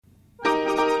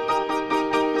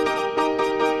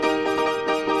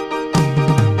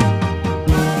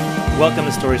Welcome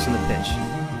to Stories from the Pitch,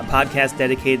 a podcast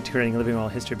dedicated to creating living oral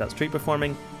history about street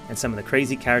performing and some of the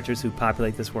crazy characters who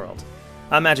populate this world.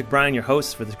 I'm Magic Brian, your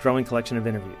host for this growing collection of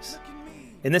interviews.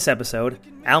 In this episode,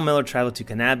 Al Miller traveled to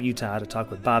Kanab, Utah to talk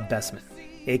with Bob Bessman,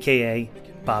 a.k.a.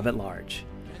 Bob at Large.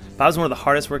 Bob's one of the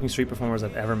hardest working street performers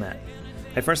I've ever met.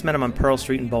 I first met him on Pearl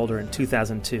Street in Boulder in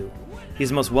 2002. He's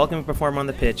the most welcoming performer on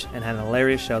the pitch and had an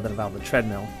hilarious show that involved the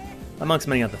treadmill, amongst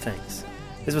many other things.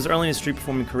 This was early in his street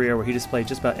performing career where he displayed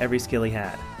just about every skill he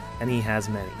had, and he has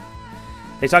many.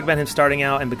 They talk about him starting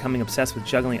out and becoming obsessed with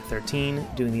juggling at 13,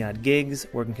 doing the odd gigs,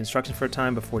 working construction for a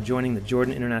time before joining the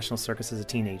Jordan International Circus as a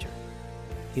teenager.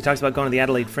 He talks about going to the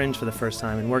Adelaide Fringe for the first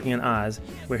time and working in Oz,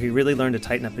 where he really learned to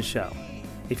tighten up his show.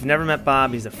 If you've never met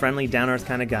Bob, he's a friendly, down-to-earth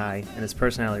kind of guy, and his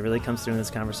personality really comes through in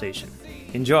this conversation.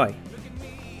 Enjoy!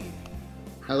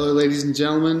 Hello, ladies and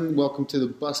gentlemen. Welcome to the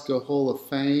Busker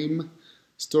HoF.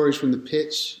 Stories from the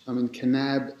Pitch. I'm in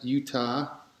Kanab, Utah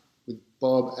with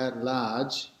Bob at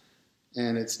Large,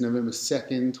 and it's November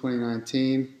 2nd,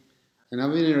 2019. And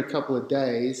I've been here a couple of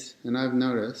days, and I've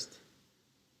noticed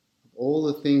of all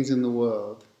the things in the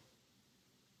world,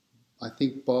 I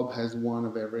think Bob has one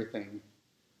of everything.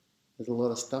 There's a lot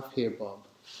of stuff here, Bob.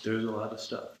 There's a lot of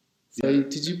stuff. So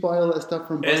did you buy all that stuff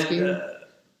from busking? And,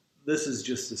 this is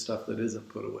just the stuff that isn't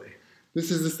put away. This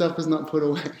is the stuff that's not put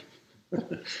away.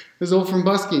 It's all from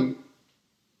busking.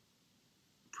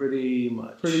 Pretty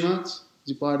much. Pretty much?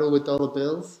 Did you buy it all with dollar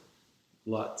bills?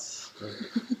 Lots.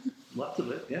 Lots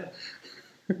of it, yeah.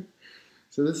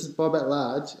 So this is Bob at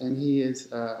Large, and he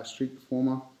is a street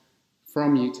performer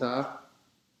from Utah,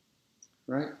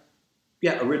 right?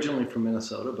 Yeah, originally from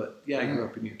Minnesota, but yeah, I grew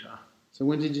up in Utah. So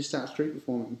when did you start street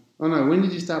performing? Oh no, when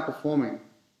did you start performing?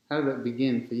 How did it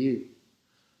begin for you?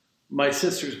 My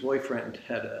sister's boyfriend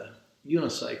had a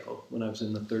unicycle when I was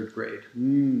in the third grade.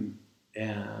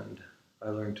 And I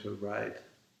learned to ride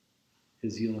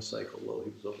his unicycle while he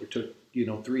was over. It took,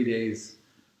 3 days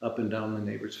up and down the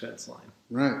neighbor's fence line.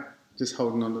 Right. Just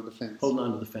holding onto the fence. Holding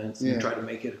onto the fence and try to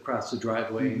make it across the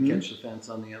driveway and catch the fence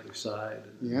on the other side.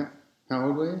 Yeah. How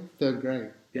old were you? Third grade?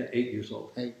 Yeah, 8 years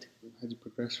old. 8. How'd you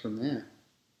progress from there?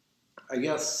 I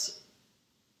guess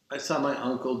I saw my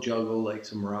uncle juggle like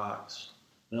some rocks.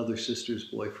 Another sister's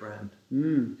boyfriend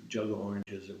juggle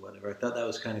oranges or whatever. I thought that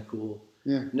was kind of cool.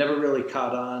 Yeah. Never really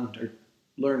caught on or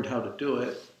learned how to do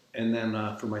it. And then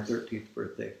for my 13th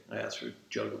birthday, I asked for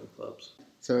juggling clubs.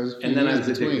 So it was and then I was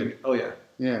addicted. Oh, yeah.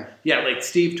 Yeah. Yeah, like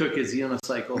Steve took his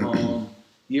unicycle home.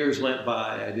 Years went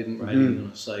by. I didn't ride a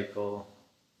unicycle.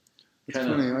 It's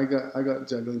funny. I got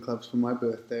juggling clubs for my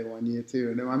birthday one year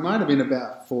too. And I might have been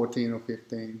about 14 or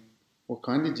 15. What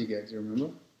kind did you get? Do you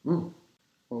remember?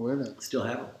 What were they? Still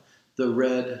have them. The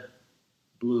red,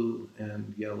 blue,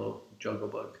 and yellow juggle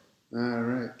bug. Ah,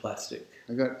 right. Plastic.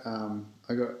 I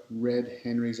got red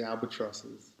Henry's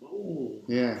albatrosses. Oh,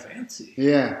 yeah. Fancy.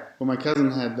 Yeah. Well, my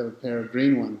cousin had a pair of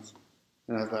green ones.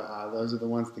 And I was like, those are the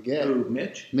ones to get. Oh,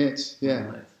 Mitch? Mitch, yeah.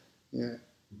 Oh, nice. Yeah.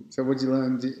 So what did you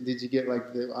learn? Did you get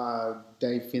like the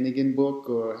Dave Finnegan book,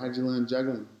 or how did you learn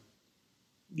juggling?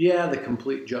 Yeah, the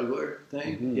Complete Juggler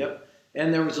thing. Yep.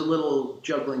 And there was a little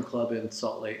juggling club in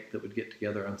Salt Lake that would get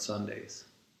together on Sundays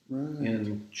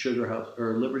in Sugar House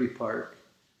or Liberty Park.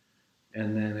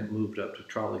 And then it moved up to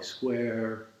Trolley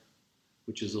Square,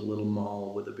 which is a little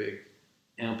mall with a big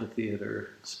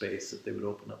amphitheater space that they would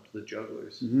open up to the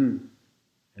jugglers. And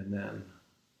then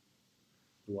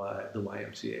the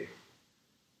YMCA in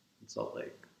Salt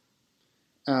Lake.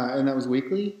 And that was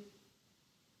weekly?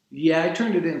 Yeah, I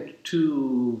turned it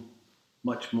into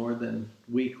much more than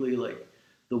weekly. Like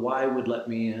the Y would let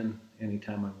me in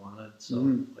anytime I wanted,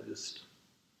 so I just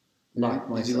locked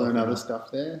myself. Did you learn other stuff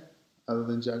there other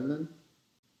than juggling?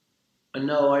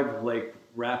 No, I've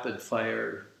rapid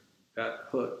fire got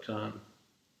hooked on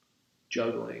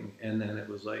juggling, and then it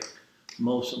was like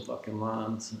mow some fucking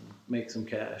lawns and make some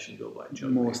cash and go buy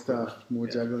juggling. More stuff, more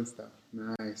juggling stuff.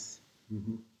 Nice.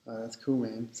 That's cool,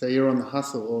 man. So you're on the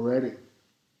hustle already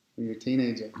when you're a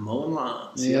teenager. Mowing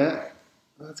lawns. Yeah.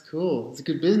 Oh, that's cool. It's a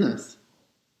good business.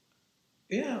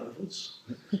 Yeah,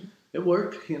 it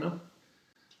worked,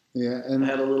 Yeah, and I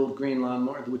had a little green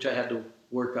lawnmower which I had to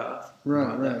work off.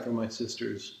 Right. That for my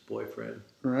sister's boyfriend.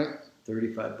 Right.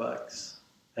 $35.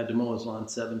 Had to mow his lawn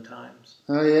 7 times.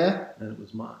 Oh yeah. And it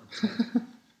was mine.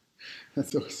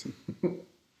 That's awesome.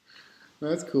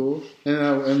 That's cool.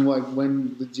 And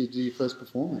when did you do your first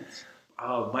performance?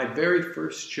 My very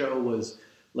first show was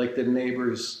like the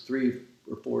neighbors 3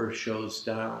 or 4 shows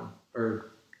down,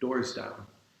 or doors down.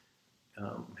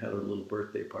 Had a little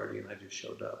birthday party, and I just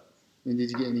showed up. And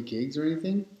did you get any gigs or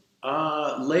anything?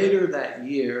 Later that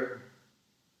year,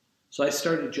 so I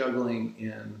started juggling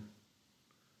in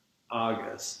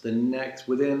August.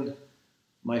 Within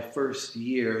my first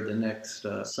year, the next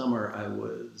summer, I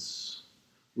was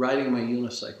riding my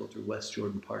unicycle through West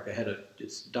Jordan Park. I had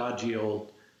this dodgy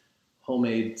old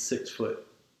homemade 6-foot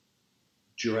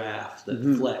giraffe that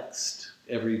flexed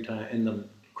every time, and the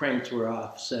cranks were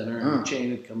off center, and the chain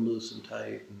had come loose and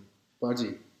tight. And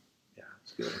budgie. Yeah,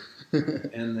 it's good.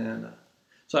 And then,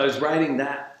 so I was riding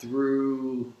that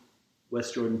through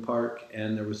West Jordan Park,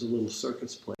 and there was a little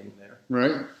circus playing there,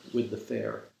 right, with the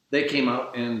fair. They came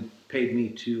out and paid me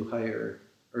to hire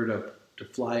or to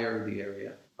flyer the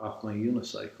area off my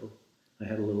unicycle. I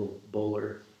had a little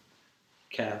bowler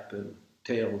cap and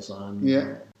tails on.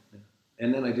 Yeah.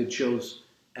 And then I did shows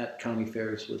at county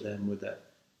fairs with them with that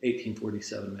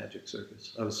 1847 Magic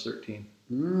Circus. I was 13.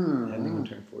 I hadn't even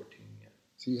turned 14 yet.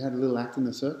 So you had a little act in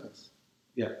the circus?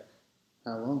 Yeah.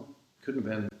 How long? Couldn't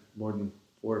have been more than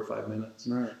 4 or 5 minutes.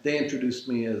 Right. They introduced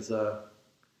me as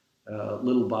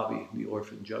Little Bobby, the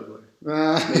orphan juggler.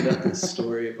 Made up this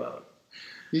story about.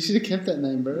 You should have kept that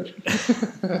name, Bert.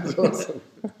 That's awesome.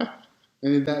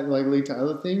 And did that lead to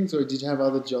other things, or did you have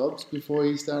other jobs before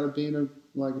you started being a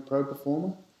pro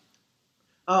performer?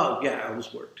 Oh yeah, I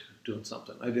was worked doing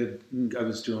something. I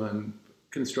was doing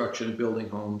construction, building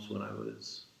homes when I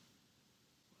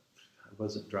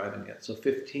wasn't driving yet. So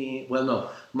 15. Well, no,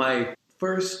 my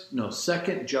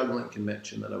second juggling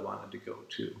convention that I wanted to go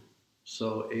to.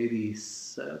 So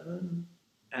 87,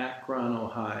 Akron,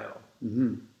 Ohio.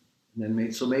 Mm-hmm. And then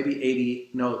maybe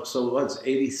 80. No, so it was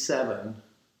 87.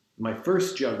 My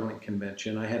first juggling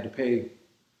convention, I had to pay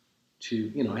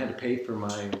for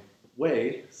my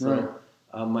way. So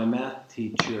my math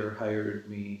teacher hired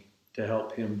me to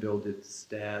help him build his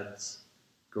dad's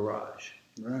garage.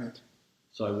 Right.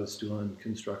 So I was doing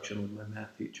construction with my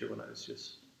math teacher when I was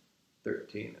just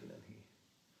 13, and then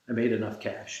I made enough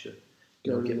cash to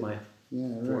get my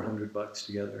 $400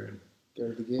 together and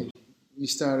go to the gig. You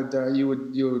started. You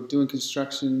were doing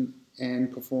construction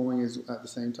and performing at the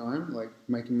same time, like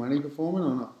making money performing,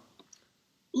 or not?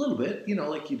 A little bit,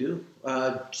 like you do.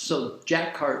 So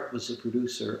Jack Hart was the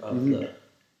producer of the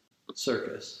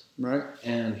circus, right?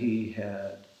 And he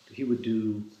would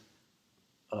do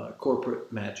corporate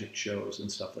magic shows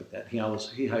and stuff like that. He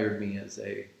hired me as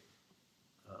a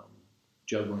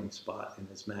juggling spot in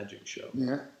his magic show.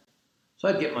 Yeah. So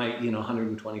I'd get my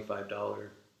 $125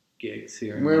 gigs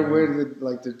here and there. Where did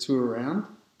the tour around?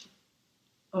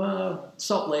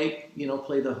 Salt Lake,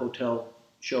 play the hotel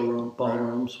showroom,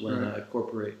 ballrooms when a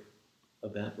corporate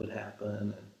event would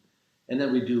happen. And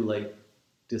then we do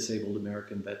disabled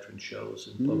American veteran shows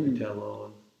in Pocatello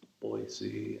and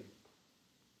Boise.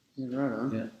 And, right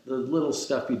on. Yeah, the little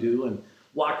stuff you do and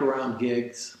walk around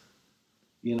gigs,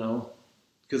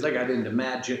 because I got into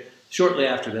magic. Shortly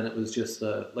after then, it was just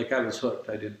I was hooked.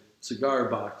 I did cigar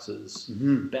boxes,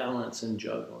 balance and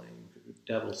juggling,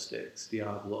 devil sticks,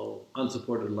 Diablo,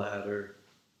 unsupported ladder.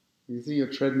 You see your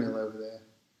treadmill over there.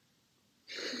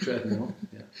 Treadmill,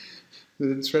 yeah.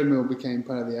 The treadmill became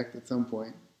part of the act at some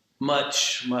point.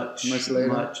 Much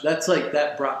later. That's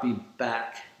that brought me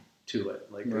back to it.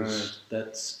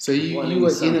 So you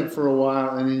were in it for a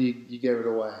while, and then you gave it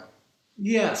away.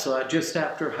 Yeah. So just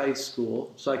after high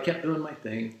school, so I kept doing my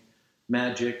thing.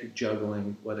 Magic,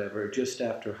 juggling, whatever. Just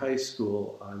after high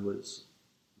school, I was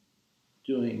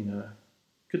doing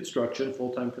construction,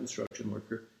 full-time construction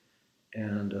worker,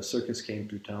 and a circus came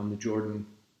through town, the Jordan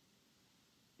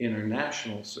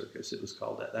International Circus, it was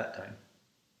called at that time.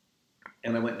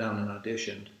 And I went down and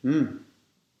auditioned.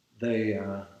 They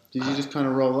did you just kind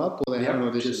of roll up, or they had an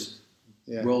audition? Just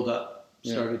rolled up,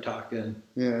 started talking.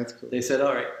 Yeah, that's cool. They said,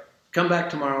 "All right, come back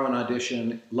tomorrow and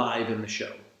audition live in the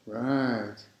show."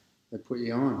 Right. They put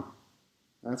you on.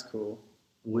 That's cool.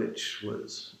 Which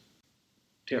was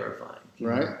terrifying.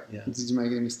 Right? Yeah. Did you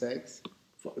make any mistakes?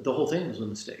 The whole thing was a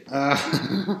mistake.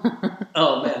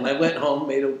 Oh, man. I went home,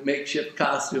 made a makeshift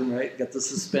costume, right? Got the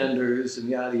suspenders and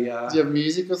yada, yada. Did you have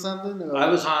music or something? Or? I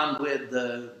was on with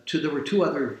there were 2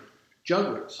 other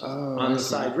jugglers on the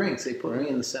side rings. They put me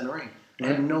in the center ring. I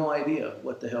had no idea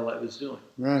what the hell I was doing.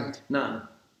 Right. None.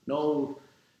 No,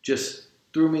 just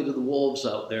threw me to the wolves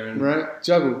out there. And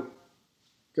juggle.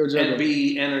 Go juggle. And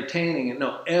be entertaining. And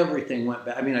no, everything went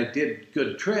bad. I mean, I did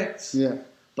good tricks. Yeah.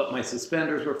 But my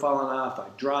suspenders were falling off. I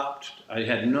dropped. I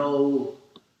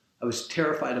was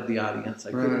terrified of the audience.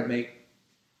 I couldn't make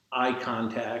eye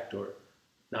contact it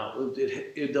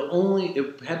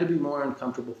had to be more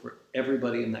uncomfortable for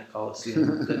everybody in that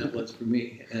Coliseum than it was for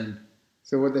me. And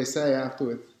so what'd they say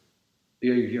afterwards?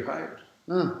 You're hired.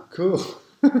 Oh, cool.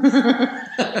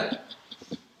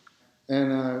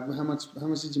 And how much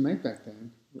did you make back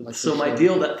then? So my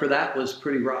deal for that was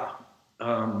pretty raw.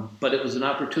 But it was an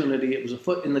opportunity. It was a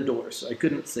foot in the door, so I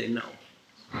couldn't say no.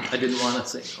 I didn't want to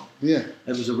say no. Yeah.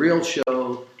 It was a real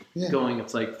show going. Yeah.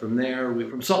 It's like from there,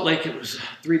 from Salt Lake, it was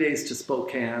 3 days to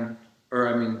Spokane. We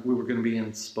were going to be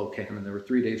in Spokane, and there were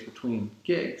 3 days between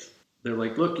gigs. They're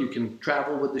like, look, you can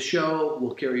travel with the show.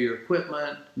 We'll carry your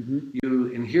equipment.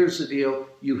 Mm-hmm. And here's the deal.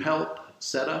 You help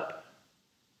set up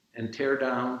and tear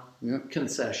down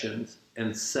concessions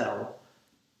and sell,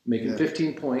 making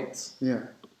 15 points. Yeah.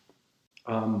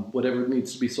 Whatever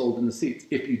needs to be sold in the seats.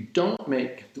 If you don't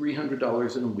make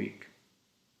 $300 in a week,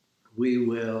 we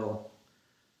will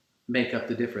make up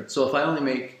the difference. So if I only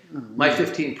make my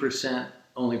 15%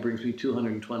 only brings me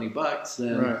 $220,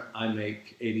 then I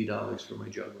make $80 for my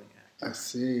juggling act. I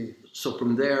see. So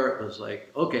from there, it was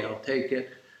like, okay, I'll take it.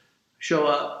 Show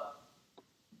up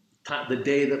the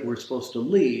day that we're supposed to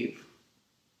leave,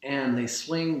 and they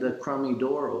swing the crummy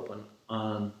door open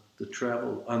on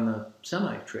the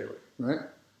semi-trailer. Right.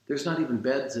 There's not even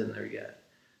beds in there yet.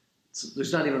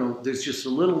 There's just a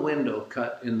little window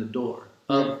cut in the door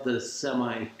of the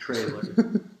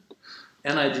semi-trailer.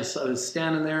 And I was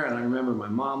standing there, and I remember my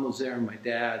mom was there and my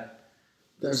dad.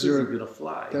 This isn't going to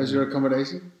fly. That was your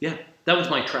accommodation? Yeah. That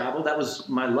was my travel. That was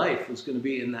my life, was going to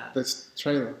be in that. That's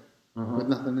trailer with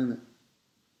nothing in it.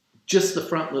 Just the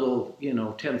front little,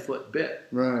 10-foot bit.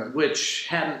 Right. Which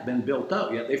hadn't been built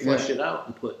out yet. They fleshed it out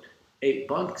and put 8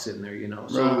 bunks in there,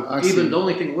 So the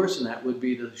only thing worse than that would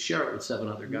be to share it with 7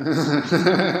 other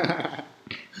guys.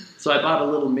 So I bought a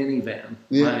little minivan.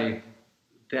 Yeah. My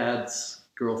dad's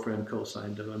girlfriend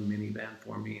co-signed a minivan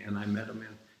for me, and I met him in.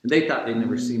 And they thought they'd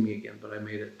never see me again, but I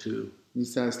made it to. You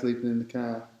started sleeping in the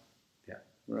car. Yeah.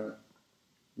 Right.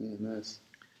 Yeah, nice.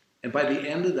 And by the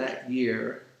end of that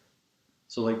year,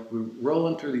 so we're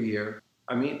rolling through the year,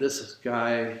 I meet this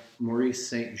guy, Maurice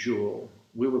St. Jules.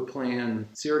 We were playing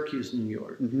Syracuse, New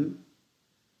York. Mm-hmm.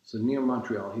 So near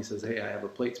Montreal, he says, hey, I have a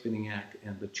plate spinning act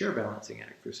and a chair balancing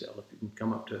act for sale. If you can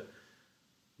come up to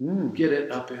get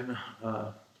it up in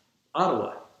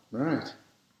Ottawa. Right.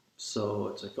 So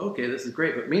it's like, okay, this is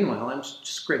great. But meanwhile, I'm just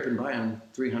scraping by on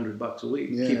 $300 a week,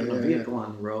 keeping a vehicle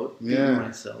on the road, feeding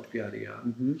myself, yada, yada.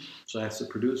 Mm-hmm. So I asked the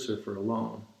producer for a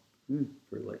loan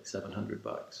for like $700.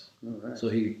 All right. So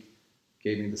he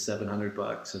gave me the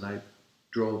 $700, and I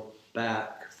drove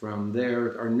back from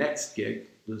there. Our next gig,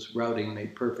 this routing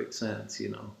made perfect sense,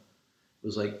 It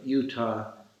was like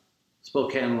Utah,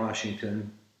 Spokane,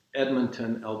 Washington,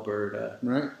 Edmonton, Alberta.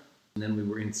 Right. And then we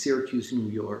were in Syracuse, New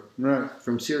York. Right.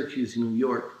 From Syracuse, New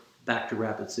York, back to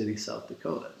Rapid City, South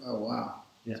Dakota. Oh, wow.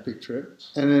 Yeah. That's a big trip.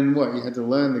 And then what? You had to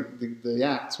learn the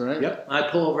acts, right? Yep. I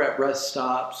pull over at rest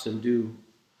stops and do,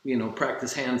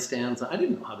 practice handstands. I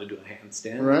didn't know how to do a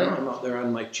handstand. Right. I'm out there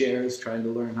on my chairs trying to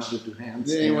learn how to do handstands.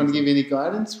 Did anyone give you any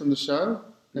guidance from the show?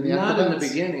 Not in the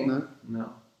beginning.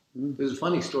 No. There's a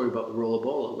funny story about the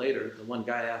Rollabola later. The one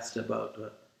guy asked about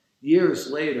years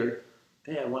later,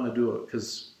 hey, I want to do it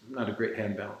because I'm not a great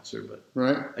hand balancer, but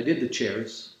I did the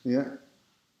chairs. Yeah.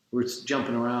 We're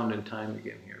jumping around in time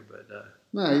again here, but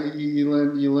no, you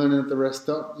learn at the rest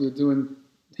stop. You're doing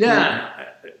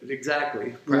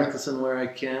exactly practicing where I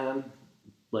can,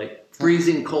 like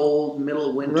freezing cold, middle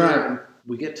of winter. Right.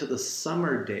 We get to the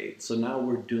summer date, so now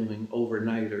we're doing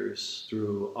overnighters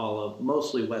through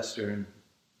mostly Western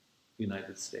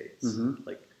United States,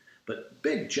 but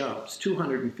big jumps,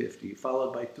 250,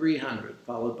 followed by 300,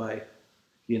 followed by,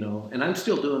 and I'm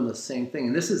still doing the same thing.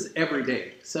 And this is every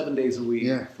day, 7 days a week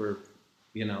for,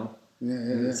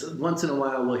 Once in a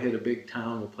while we'll hit a big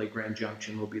town, we'll play Grand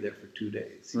Junction, we'll be there for 2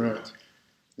 days. Right. Know?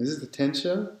 Is this the tent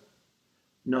show?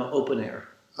 No, open air,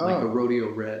 like a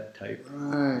Rodeo Red type.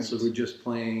 Right. So we're just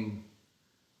playing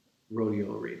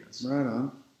rodeo arenas. Right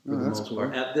on. For the most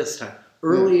part, at this time.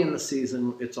 Early in the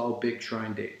season, it's all big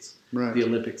shrine dates. Right. The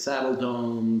Olympic Saddle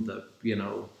Dome, the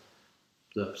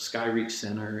Skyreach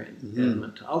Center in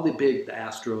Edmonton, all the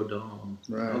Astrodome,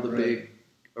 all the big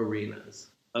arenas.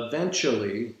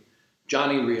 Eventually,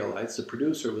 Johnny realized, the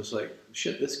producer was like,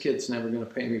 shit, this kid's never going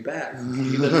to pay me back.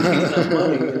 Even if he's not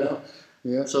money,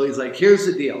 Yeah. So he's like, here's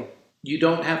the deal. You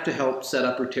don't have to help set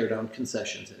up or tear down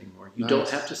concessions anymore. You don't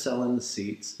have to sell in the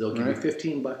seats. They'll give you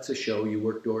 $15 a show. You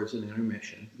work doors and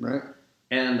intermission. Right.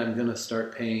 And I'm going to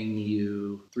start paying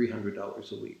you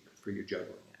 $300 a week for your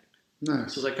juggling act.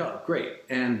 Nice. So it's like, oh, great.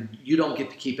 And you don't get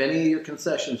to keep any of your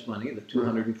concessions money, the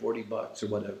 $240 or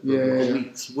whatever a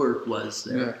week's work was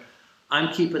there. Yeah.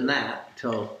 I'm keeping that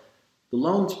till the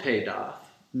loan's paid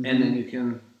off, and then you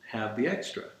can have the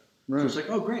extra. Right. So it's like,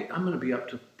 oh, great. I'm going to be up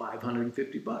to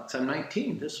 $550. I'm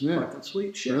 19. This is fucking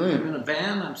sweet shit. Brilliant. I'm in a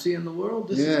van. I'm seeing the world.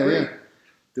 This is great. Yeah.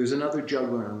 There's another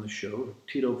juggler on the show,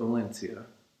 Tito Valencia.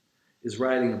 is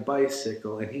riding a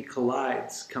bicycle, and he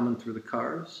collides coming through the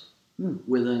cars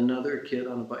with another kid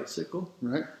on a bicycle,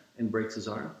 right, and breaks his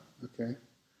arm. Okay.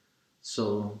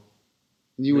 So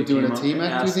you were doing a team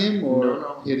act with him, or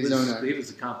no, he had his own act? He was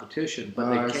a competition, but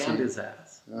they canned his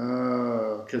ass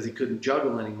because he couldn't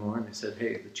juggle anymore, and they said,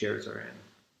 "Hey, the chairs are in."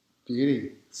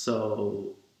 Beauty.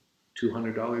 So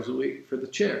 $200 a week for the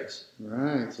chairs.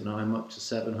 Right. So now I'm up to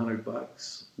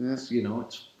 $700. Yeah. So,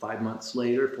 it's 5 months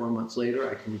later, 4 months later,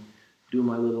 I can do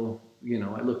my little,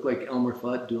 I look like Elmer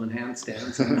Fudd doing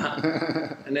handstands.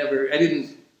 I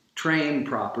didn't train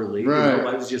properly. Right.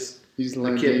 I was just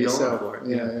a kid going for it.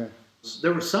 Yeah.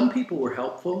 There were some people who were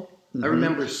helpful. I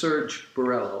remember Serge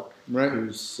Borello,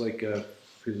 who's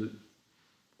who's a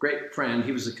great friend.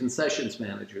 He was a concessions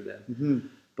manager then.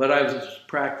 But I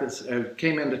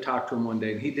came in to talk to him one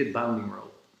day, and he did bounding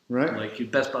rope. Right. Like, the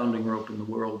best bounding rope in the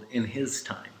world in his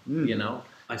time,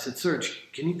 I said,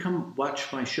 Serge, can you come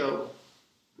watch my show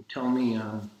and tell me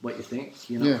what you think,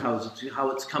 how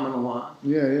it's coming along?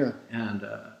 Yeah. And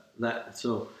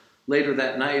so later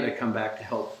that night, I come back to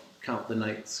help count the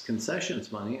night's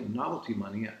concessions money and novelty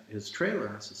money at his trailer.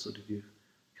 And I said, so did you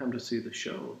come to see the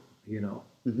show,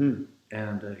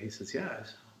 And he says, yeah.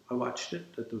 I watched it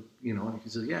at the, and he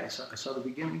said, yeah, I saw the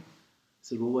beginning. I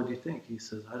said, well, what do you think? He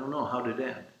says, I don't know. How did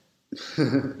it end?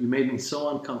 You made me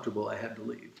so uncomfortable, I had to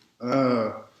leave.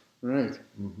 Oh, right.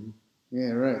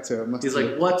 Yeah, right. So it must. He's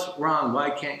like, what's wrong? Why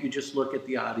can't you just look at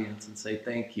the audience and say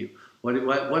thank you? What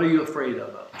are you afraid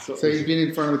of? So you've been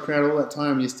in front of the crowd all that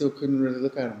time. You still couldn't really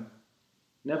look at them.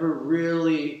 Never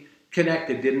really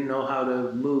connected. Didn't know how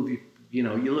to move.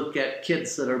 You look at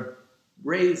kids that are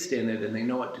raised in it, and they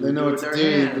know what to do with their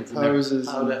hands, the poses,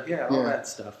 all that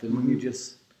stuff. And when you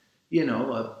just,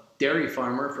 a dairy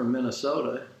farmer from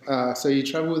Minnesota. So you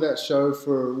traveled with that show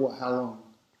for how long?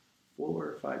 4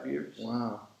 or 5 years.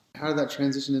 Wow. How did that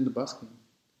transition into busking?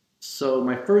 So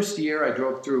my first year, I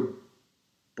drove through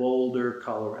Boulder,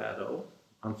 Colorado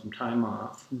on some time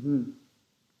off.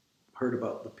 Heard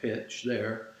about the pitch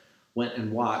there. Went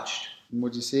and watched. And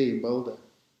what'd you see in Boulder?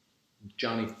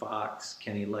 Johnny Fox,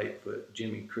 Kenny Lightfoot,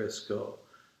 Jimmy Crisco,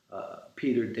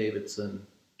 Peter Davidson,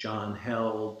 John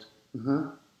Held.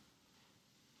 The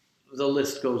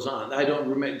list goes on. I don't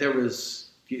remember. There was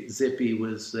Zippy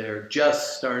was there,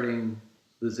 just starting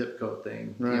the zip code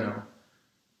thing,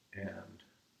 And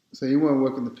so you weren't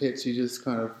working the pitch. You just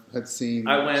kind of had seen.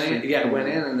 I went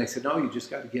in, and they said, "No, you just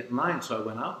got to get in line." So I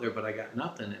went out there, but I got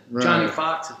nothing. Right. Johnny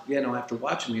Fox, after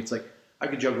watching me, it's like I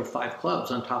could juggle 5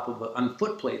 clubs on top of on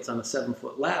foot plates on a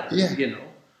 7-foot ladder.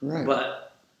 Right.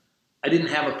 But I didn't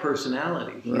have a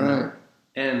personality. Right.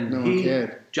 And no one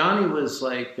cared. Johnny was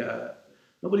like,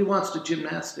 nobody wants to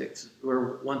gymnastics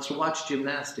or wants to watch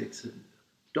gymnastics.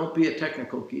 Don't be a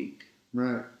technical geek.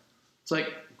 Right. It's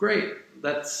like, great.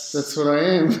 That's what I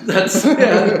am. That's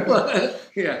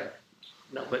yeah.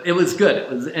 No, but it was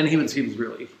good. And he was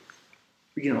really,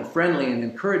 friendly and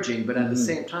encouraging. But at the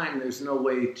same time, there's no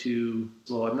way to.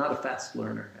 Well, I'm not a fast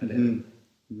learner at anything.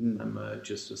 I'm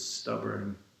just a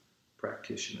stubborn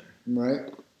practitioner. Right.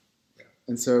 Yeah.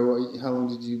 And so, how long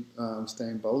did you stay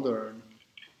in Boulder and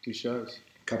do shows?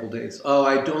 A couple days. Oh,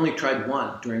 I only tried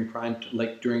one during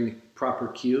during the proper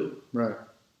cue. Right.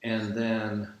 And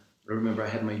then I remember I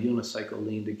had my unicycle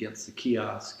leaned against the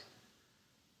kiosk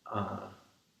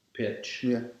pitch,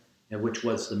 and which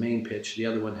was the main pitch. The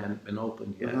other one hadn't been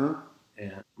opened yet.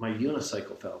 And my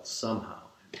unicycle fell somehow.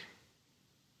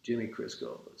 Jimmy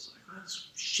Crisco was like, oh, this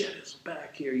shit is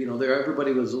back here.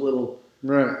 Everybody was a little...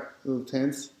 Right, a little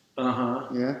tense.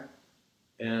 Yeah.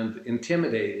 And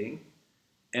intimidating.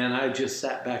 And I just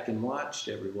sat back and watched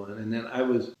everyone. And then I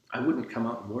wouldn't come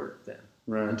out and work then.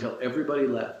 Right. Until everybody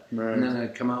left. Right. And then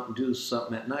I'd come out and do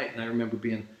something at night. And I remember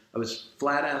I was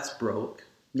flat ass broke.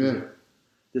 Yeah.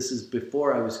 This is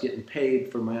before I was getting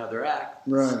paid for my other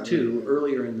acts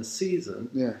earlier in the season.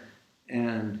 Yeah.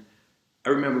 And I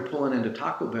remember pulling into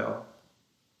Taco Bell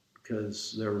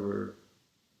because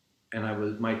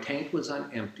my tank was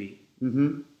on empty.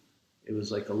 It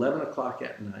was like 11 o'clock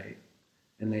at night,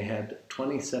 and they had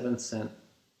 27-cent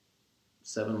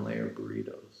 7-layer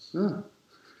burritos.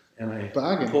 And I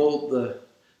pulled the,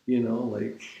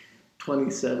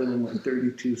 27 and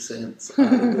 32 cents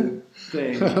out of the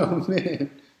thing. Oh,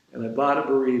 man. And I bought a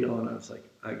burrito, and I was like,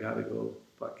 I got to go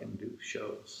fucking do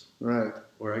shows. Right.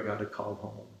 Or I got to call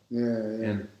home. Yeah.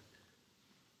 And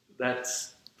that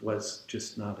was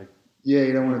just not a... Yeah,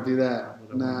 you don't want to do that.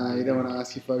 Nah, you don't want to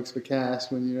ask your folks for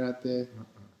cash when you're out there.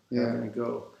 Yeah. Having to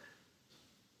go.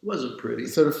 It wasn't pretty.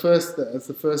 So that's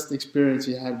the first experience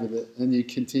you had with it, and you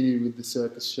continued with the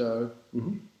circus show.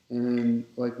 And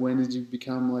when did you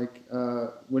become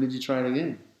when did you try it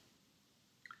again?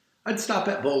 I'd stop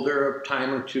at Boulder a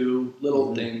time or two,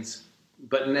 little things,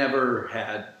 but never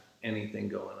had anything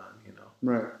going on, you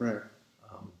know. Right.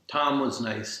 Tom was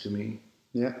nice to me.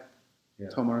 Yeah.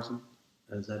 Tom Morrison.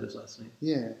 Is that his last name?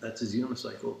 Yeah. That's his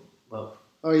unicycle. Love.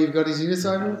 Oh, you've got his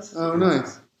unicycle? Yes. Oh,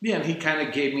 nice. Yeah, and he kind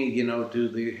of gave me, you know,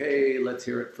 hey, let's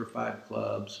hear it for 5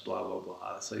 clubs, blah, blah,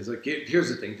 blah. So he's like, here's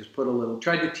the thing, just put a little,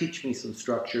 tried to teach me some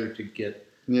structure to get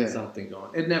something going.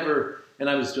 It never, and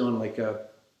I was doing like a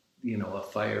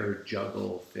fire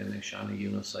juggle finish on a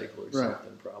unicycle or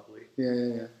something probably.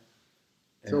 Yeah.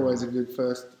 It's always a good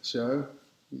first show,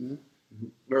 you know.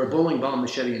 Or a bowling ball,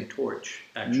 machete, and torch,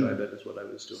 actually, I bet is what I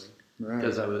was doing. Right.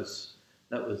 Because that was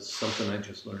something I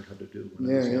just learned how to do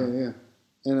when I was young. Yeah.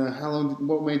 And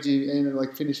what made you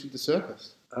finish with the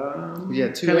circus? I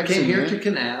came here to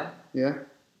Kanab. Yeah.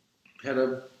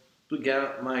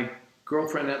 My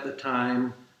girlfriend at the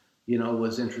time, you know,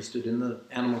 was interested in the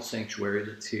animal sanctuary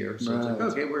that's here. So it's like,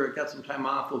 okay, we've got some time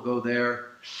off. We'll go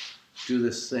there, do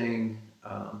this thing.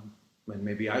 And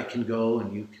maybe I can go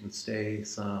and you can stay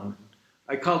some.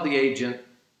 I called the agent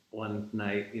one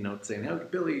night, you know, saying, hey,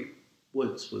 Billy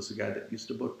Woods was the guy that used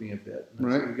to book me a bit. And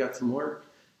I said, you got some work?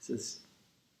 He says,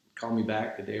 call me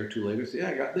back a day or two later. Say,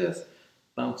 I got this.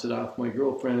 Bounce it off my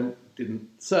girlfriend. Didn't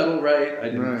settle right. I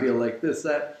didn't feel like this,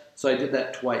 that. So I did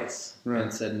that twice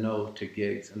and said no to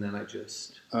gigs. And then I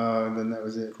just and then that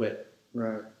was it. Quit.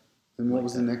 Right. And what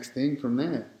was the next thing from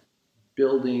there?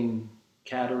 Building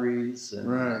catteries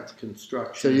and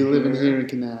construction. So you're living here in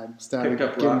Kanab, started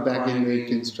getting back into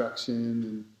construction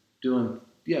and doing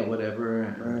whatever.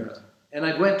 And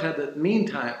I went to the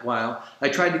meantime while I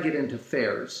tried to get into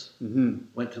fairs.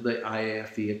 Went to the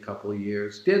IAFE a couple of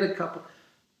years. Did a couple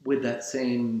with that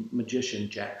same magician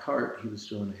Jack Hart. He was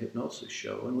doing a hypnosis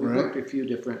show, and we booked a few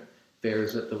different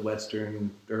fairs at the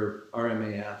Western or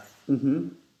RMAF.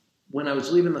 When I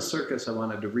was leaving the circus, I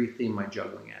wanted to retheme my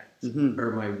juggling act.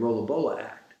 Or my Rollabola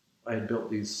act. I had built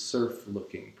these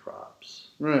surf-looking props.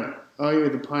 Right. Oh, you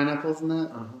had the pineapples and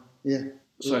that? Yeah.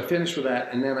 So I finished with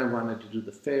that, and then I wanted to do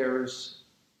the fairs.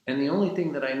 And the only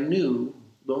thing that I knew,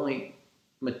 the only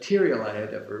material I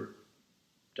had ever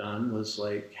done was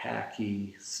like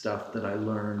hacky stuff that I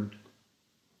learned,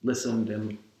 listened,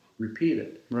 and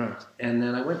repeated. Right. And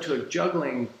then I went to a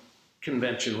juggling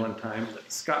convention one time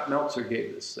that Scott Meltzer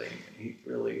gave this thing, and he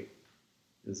really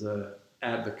is a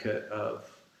advocate of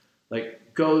like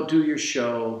go do your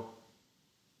show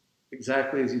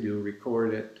exactly as you do,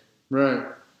 record it,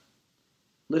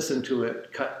 listen to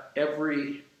it, cut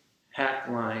every hack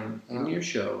line in your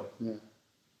show,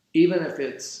 even if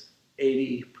it's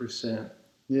 80%,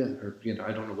 or you know,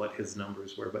 I don't know what his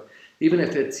numbers were, but even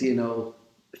if it's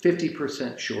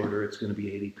 50% shorter, it's going to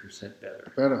be 80%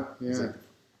 better.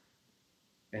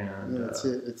 And that's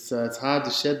it. It's hard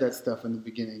to shed that stuff in the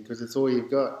beginning because it's all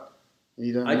you've got.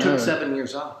 I took 7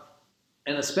 years off.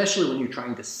 And especially when you're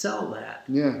trying to sell that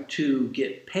to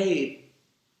get paid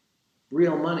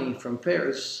real money from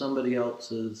fairs, somebody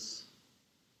else's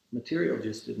material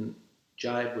just didn't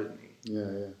jive with me.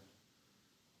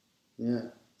 Yeah.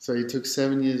 So you took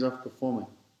 7 years off performing.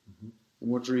 And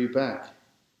what drew you back?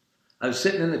 I was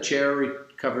sitting in the chair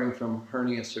recovering from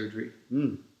hernia surgery.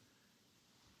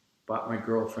 Bought my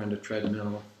girlfriend a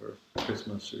treadmill for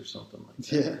Christmas or something like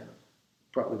that. Yeah.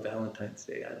 Probably Valentine's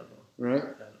Day, I don't know. Right. I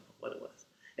don't know what it was.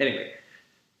 Anyway,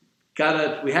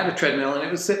 we had a treadmill and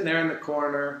it was sitting there in the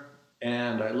corner,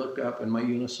 and I looked up and my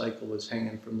unicycle was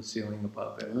hanging from the ceiling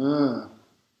above it.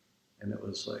 And it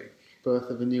was like birth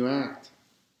of a new act.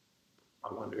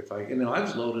 I wonder if I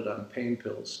was loaded on pain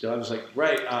pills still. I was like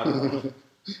right out of the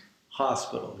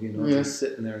hospital, just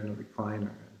sitting there in the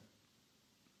recliner.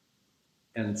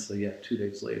 And so 2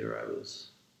 days later I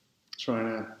was trying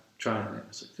it. I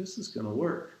was like, this is going to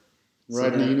work.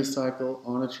 Riding a unicycle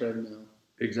on a treadmill.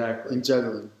 Exactly. And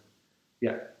juggling.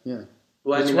 Yeah. Yeah.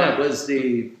 Well, that was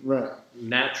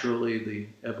naturally the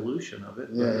evolution of it.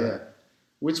 Yeah.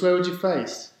 Which way would you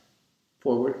face?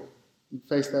 Forward. You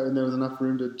faced that when there was enough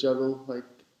room to juggle?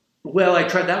 Well, I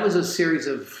tried. That was a series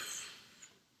of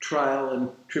trial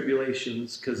and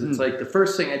tribulations because it's like the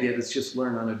first thing I did is just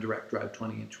learn on a direct drive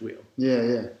 20-inch wheel.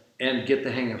 Yeah. And get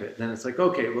the hang of it. Then it's like,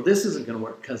 okay, well, this isn't going to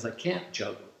work because I can't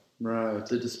juggle. Right.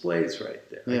 The display's right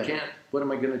there. Yeah. I can't. What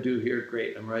am I going to do here?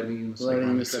 Great. I'm riding a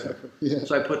unicycle. Yeah.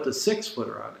 So I put the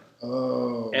 6-footer on it.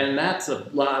 Oh. And that's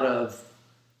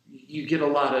you get a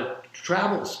lot of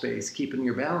travel space keeping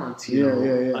your balance,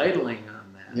 idling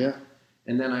on that. Yeah.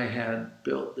 And then I had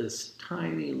built this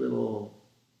tiny little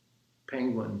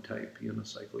penguin type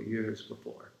unicycle years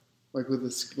before. Like with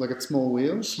a small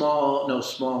wheel?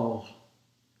 Small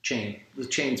chain. The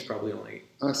chain's probably only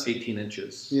 18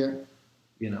 inches. Yeah.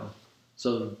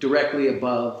 So directly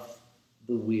above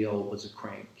the wheel was a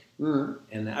crank. Mm.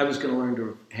 And I was going to learn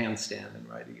to handstand and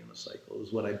ride a unicycle. It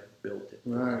was what I built it for.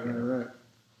 Right.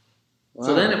 Wow.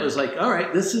 So then it was like, all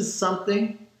right, this is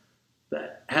something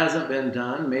that hasn't been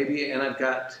done. Maybe, and I've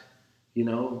got,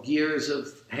 years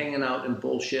of hanging out and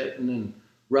bullshit and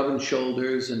rubbing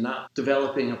shoulders and not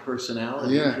developing a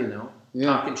personality,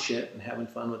 talking shit and having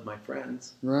fun with my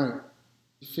friends. Right.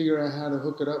 You figure out how to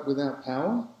hook it up without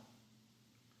power?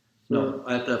 No,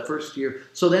 at the first year.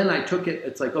 So then I took it.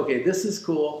 It's like, okay, this is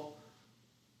cool.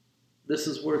 This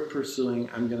is worth pursuing.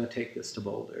 I'm going to take this to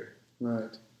Boulder. Right.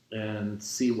 And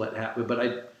see what happens. But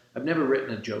I've never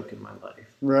written a joke in my life.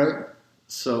 Right.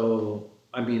 So,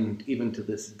 even to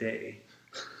this day.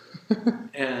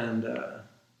 And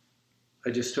I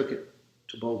just took it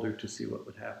to Boulder to see what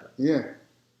would happen. Yeah.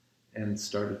 And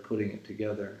started putting it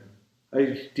together.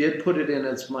 I did put it in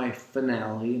as my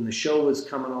finale, and the show was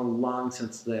coming along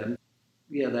since then.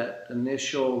 Yeah, that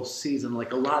initial season,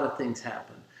 like a lot of things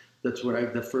happened. That's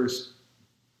where the first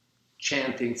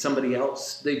chanting, somebody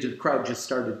else, the crowd just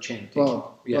started chanting.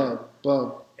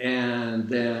 Bob. And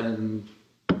then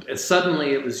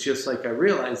suddenly it was just like I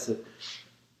realized that,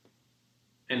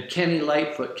 and Kenny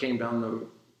Lightfoot came down the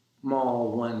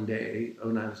mall one day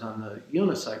when I was on the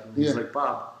unicycle. He's like,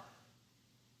 Bob,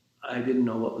 I didn't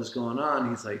know what was going on.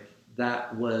 He's like,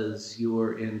 you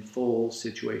were in full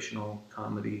situational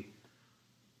comedy.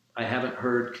 I haven't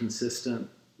heard consistent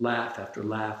laugh after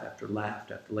laugh after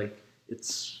laugh after, like,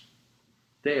 it's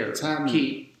there. It's happening.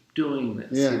 Keep doing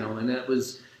this, and it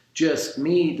was just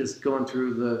me just going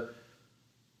through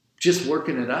just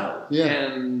working it out. Yeah.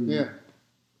 And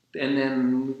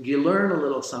then you learn a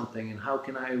little something, and how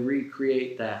can I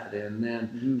recreate that? And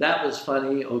then that was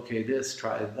funny. Okay,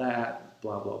 try that,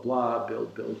 blah, blah, blah,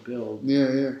 build.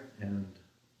 Yeah. And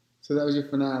so that was your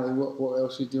finale. What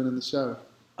else were you doing in the show?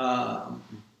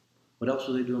 What else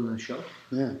were they doing in the show?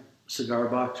 Yeah. Cigar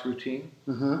box routine,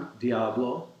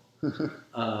 Diablo,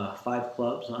 5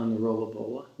 clubs on the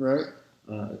Rollabola, Right.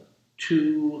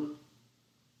 2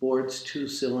 boards, 2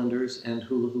 cylinders, and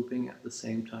hula hooping at the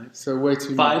same time. So way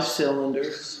too 5 much.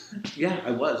 cylinders. Yeah,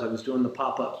 I was doing the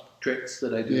pop-up tricks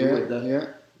that I do with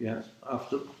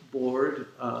off the board.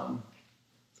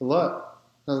 It's a lot.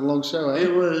 That was a long show, eh?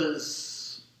 It was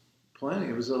plenty.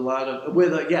 It was a lot of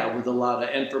with a lot of.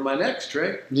 And for my next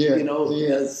trick,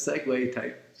 segue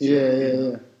type.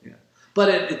 Yeah. But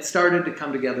it started to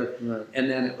come together, right. And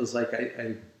then it was like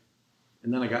and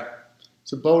then I got.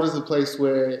 So Boulder's the place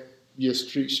where your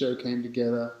street show came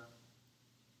together,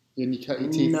 and you cut your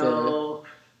teeth there. No,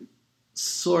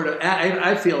 sort of.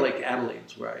 I feel like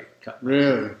Adelaide's where I cut.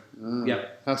 Really? Yeah.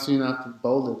 How soon after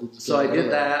Boulder did you? So I did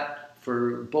that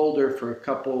for Boulder for a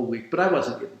couple of weeks, but I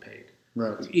wasn't getting paid.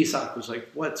 Right. Isak was like,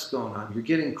 "What's going on? You're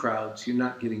getting crowds. You're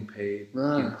not getting paid."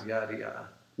 Right. Yada yada.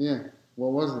 Yeah.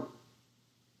 What was it?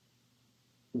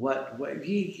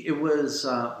 It was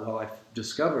I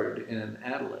discovered in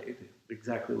Adelaide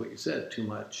exactly what you said. Too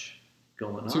much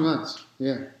going on. Too much.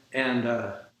 Yeah. And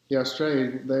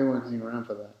Australia, they won't hang around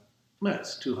for that. Well,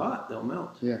 it's too hot. They'll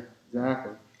melt. Yeah.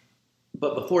 Exactly.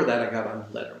 But before that, I got on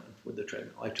Letterman with the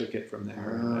treadmill. I took it from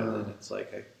there, and then it's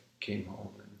like I came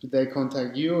home. Did they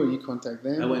contact you, or you contact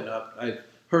them? I went up. I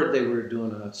heard they were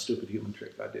doing a Stupid Human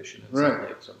Trick audition in Salt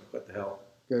Lake, so I'm like, what the hell?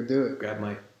 Go do it. Grab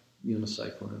my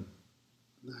unicycle and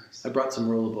nice. I brought some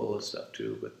Rollabola stuff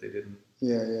too, but they didn't.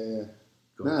 Yeah.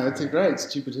 No, it's a great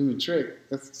Stupid Human Trick.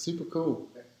 That's super cool.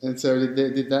 And so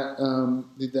did that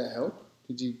help?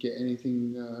 Did you get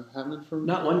anything happening from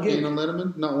not one gig being on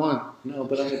Letterman? Not one. No,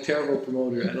 but I'm a terrible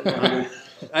promoter. I don't know how to.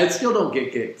 I still don't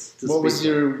get gigs. What was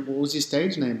your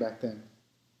stage name back then?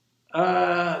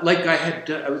 I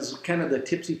was kind of the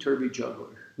tipsy turvy juggler.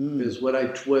 Is what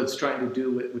I was trying to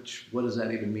do. What does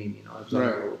that even mean? I was on a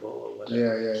Rollabola or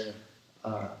whatever.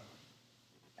 Yeah.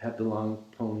 Had the long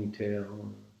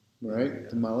ponytail. Right,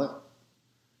 the mullet.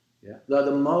 Yeah,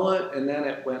 the mullet, and then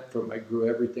it went from I grew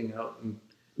everything out, and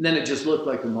then it just looked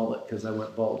like a mullet because I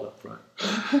went bald up front.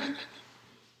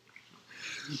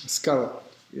 Scarlet.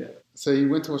 Yeah. So you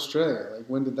went to Australia. Like,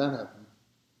 when did that happen?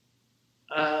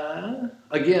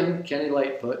 Again, Kenny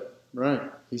Lightfoot. Right.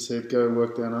 He said, go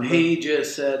work down under. He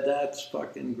just said, that's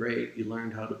fucking great. You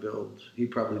learned how to build. He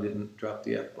probably didn't drop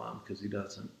the F-bomb because he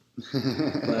doesn't.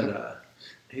 But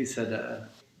he said,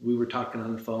 we were talking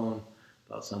on the phone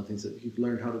about something. He said, you've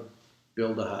learned how to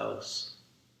build a house.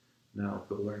 Now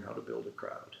go learn how to build a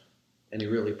crowd. And he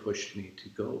really pushed me to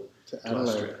go to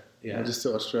Australia. Yeah. Just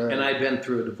to Australia. And I'd been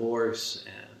through a divorce,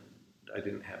 and I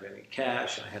didn't have any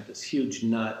cash. I had this huge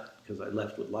nut because I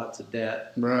left with lots of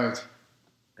debt. Right.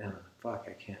 And I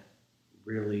can't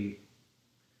really,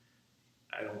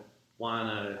 I don't want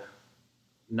to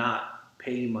not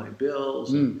pay my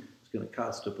bills. And it's going to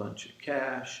cost a bunch of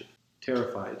cash.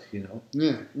 Terrified,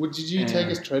 Yeah. Well, did you take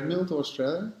a treadmill to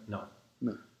Australia? No.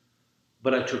 No.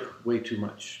 But I took way too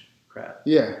much crap.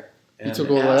 Yeah. You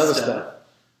took all the other stuff.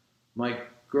 My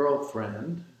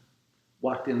girlfriend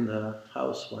walked in the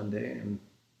house one day, and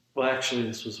well, actually,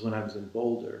 this was when I was in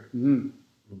Boulder, and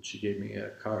she gave me a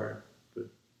card with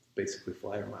basically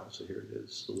flyer miles. So here it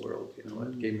is, the world.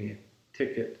 It gave me a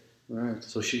ticket. Right.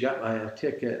 So she got my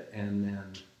ticket, and then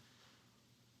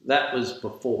that was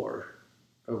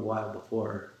a while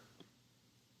before,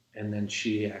 and then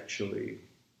she actually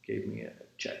gave me a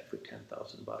check for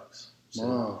 $10,000. So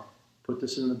wow. Put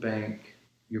this in the bank.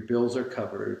 Your bills are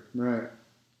covered. Right.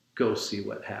 Go see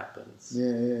what happens.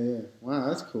 Yeah. Wow,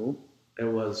 that's cool. It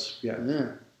was,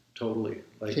 totally.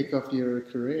 Like, kick off your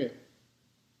career.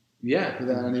 Yeah.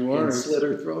 Without any worries. And slit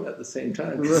her throat at the same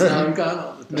time. Because now I'm gone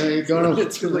all the time. No, you're gone all the time.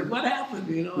 It's like, what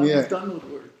happened? I was done with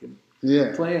work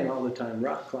and playing all the time,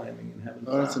 rock climbing and having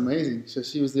fun. Oh, that's amazing. So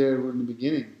she was there in the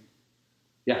beginning.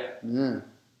 Yeah. Yeah.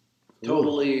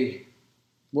 Totally.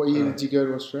 What year did you go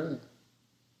to Australia?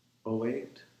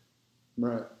 2008.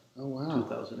 Right. Oh, wow.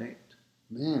 2008.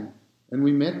 Man. And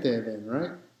we met there then,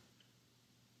 right?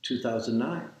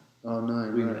 2009. Oh,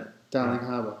 no. We right. met. Darling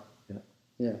Harbour.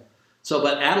 Yeah. So,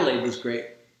 but Adelaide was great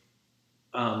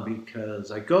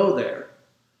because I go there,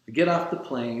 I get off the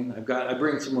plane, I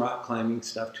bring some rock climbing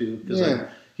stuff too, because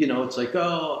it's like,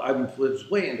 I was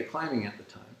way into climbing at the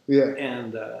time. Yeah.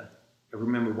 And I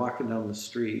remember walking down the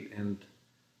street and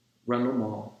Rundle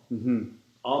Mall,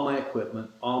 all my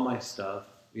equipment, all my stuff,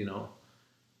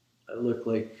 I looked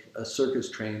like a circus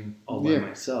train all by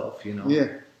myself,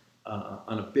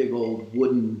 on a big old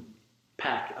wooden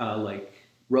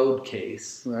road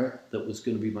case that was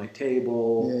going to be my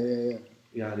table,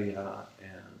 yada yada.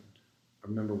 And I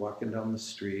remember walking down the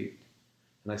street,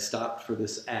 and I stopped for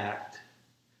this act.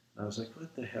 And I was like,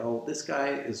 "What the hell? This guy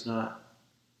is not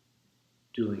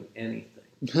doing anything.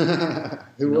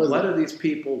 What are these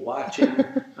people watching?"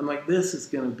 I'm like, "This is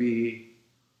going to be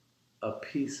a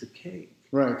piece of cake."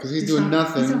 Right, because he's doing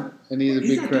nothing, and he's a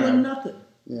big crowd. He's not doing nothing.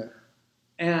 Yeah.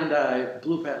 And I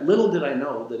blew past. Little did I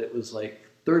know that it was like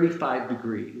 35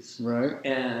 degrees. Right.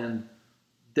 And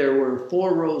there were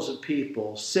 4 rows of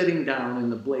people sitting down in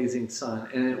the blazing sun,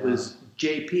 and it was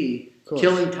JP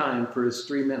killing time for his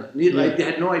 3 minutes. I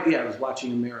had no idea I was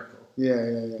watching a miracle.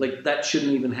 Yeah. Like, that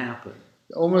shouldn't even happen.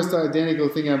 Almost identical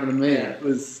thing happened to me. Yeah, it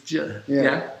was just...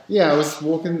 Yeah, I was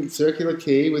walking Circular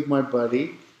Quay with my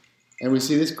buddy, and we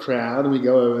see this crowd, and we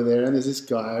go over there, and there's this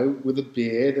guy with a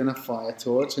beard and a fire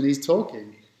torch, and he's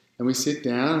talking. And we sit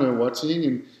down, and we're watching,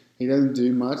 and he doesn't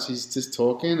do much. He's just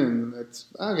talking, and it's,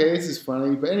 okay, this is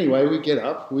funny. But anyway, we get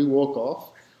up, we walk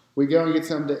off, we go and get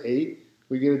something to eat,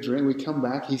 we get a drink, we come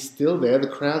back, he's still there, the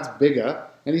crowd's bigger,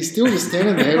 and he's still just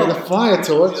standing there with a fire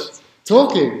torch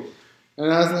talking.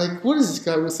 And I was like, what is this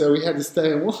guy? So we had to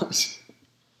stay and watch.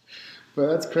 But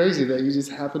that's crazy that you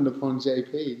just happened upon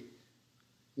JP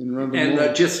in Rundle Mall.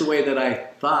 And just the way that I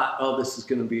thought, this is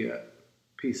going to be a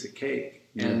piece of cake,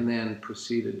 and then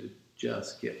proceeded to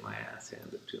just get my ass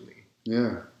handed to me.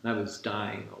 Yeah. And I was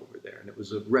dying over there, and it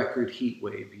was a record heat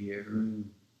wave year.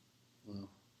 Wow.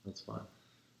 That's fun.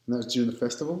 And that was during the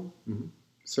festival? Mm-hmm.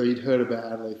 So you'd heard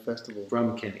about Adelaide Festival?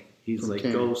 From Kenny. He's like,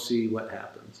 Kenny. Go see what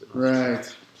happens.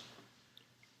 Right.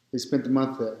 They spent a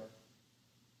month there.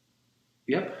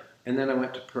 Yep. And then I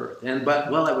went to Perth. But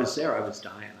while I was there, I was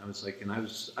dying. I was like,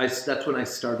 that's when I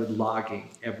started logging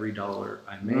every dollar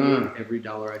I made, every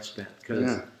dollar I spent.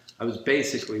 Because I was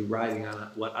basically riding on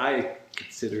what I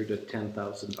considered a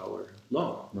 $10,000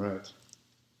 loan. Right.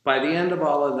 By the end of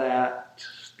all of that,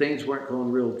 things weren't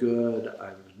going real good.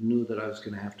 I knew that I was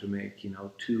going to have to make,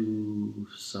 $2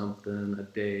 something a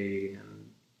day. And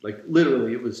like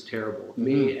literally it was terrible. Mm-hmm.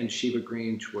 Me and Shiva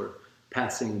Grange were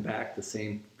passing back the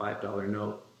same $5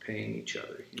 note, paying each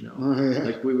other,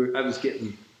 Like I was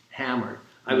getting hammered.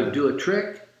 I would do a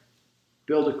trick,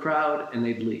 build a crowd, and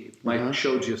they'd leave. My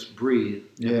show just breathed,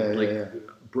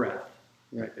 breath.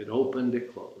 Yeah. Right? It opened,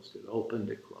 it closed. It opened,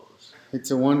 it closed. It's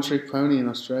a one-trick pony in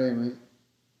Australia, mate.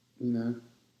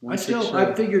 I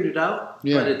figured it out,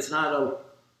 but it's not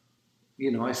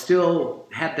I still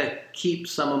had to keep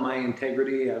some of my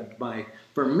integrity.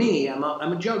 For me, I'm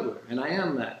a juggler, and I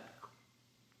am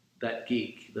that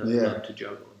geek that loved to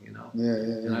juggle,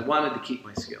 And I wanted to keep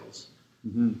my skills.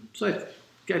 Mm-hmm. So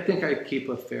I think I keep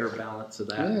a fair balance of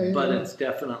that, but it's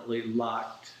definitely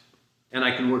locked. And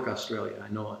I can work Australia. I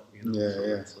know it,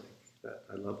 It's like that.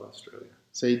 I love Australia.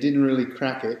 So you didn't really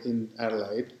crack it in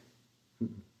Adelaide?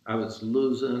 I was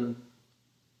losing,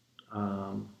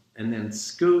 and then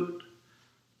Scoot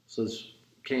So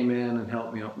came in and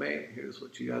helped me out, mate, here's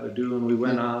what you got to do. And we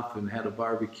went off and had a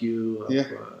barbecue up,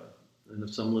 in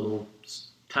some little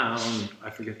town. I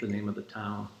forget the name of the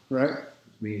town. Right.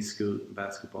 Me, Scoot,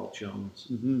 Basketball Jones,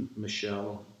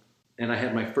 Michelle. And I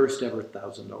had my first ever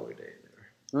 $1,000 day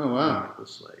there. Oh, wow. And it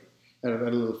was like... At a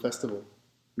little festival?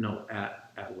 No,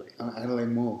 at Adelaide. Adelaide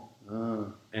Mall.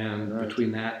 Oh. And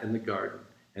between that and the garden.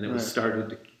 And it was started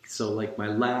to... So like my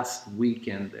last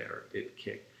weekend there, it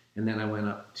kicked. And then I went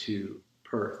up to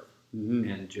Perth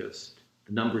and just...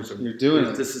 The numbers are... You're doing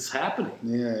it. This is happening.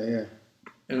 Yeah.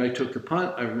 And I took the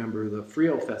punt. I remember the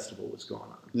Frio Festival was going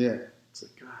on. Yeah. It's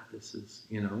like, God, this is,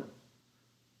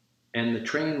 And the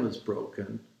train was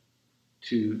broken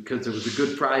because there was a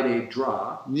Good Friday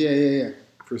draw. Yeah.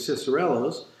 For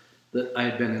Cicerello's that I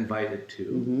had been invited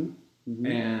to.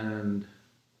 And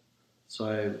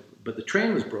so but the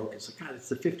train was broke. It's like, God, it's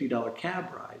a $50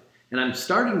 cab ride. And I'm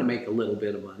starting to make a little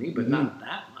bit of money, but not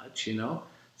that much,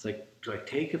 It's like, do I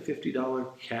take a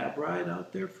 $50 cab ride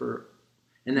out there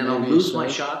and then I'll lose my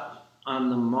shot on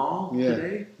the mall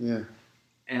today? Yeah.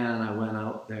 And I went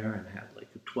out there and had like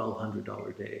a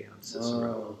 $1,200 day on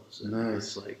Cicerello's. And it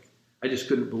was like, I just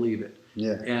couldn't believe it.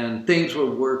 Yeah. And things were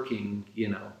working,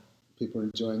 People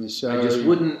enjoying the show. I just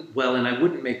wouldn't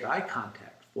make eye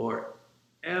contact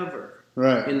forever.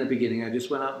 Right. In the beginning. I just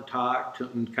went out and talked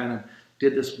and kind of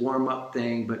did this warm-up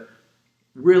thing, but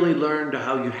really learned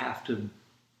how you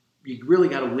really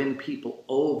got to win people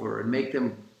over and make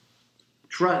them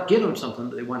give them something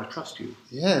that they want to trust you.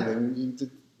 Yeah.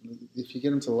 If you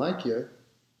get them to like you,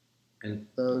 and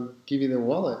they'll give you their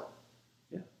wallet.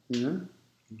 Yeah.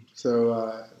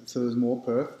 So there's more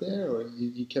Perth there, or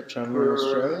you kept traveling in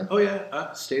Australia? Oh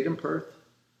yeah, stayed in Perth.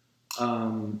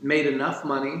 Made enough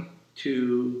money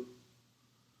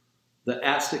the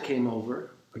Asta came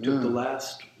over. I took the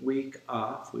last week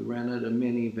off. We rented a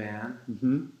minivan.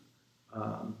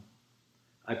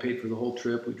 I paid for the whole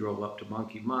trip. We drove up to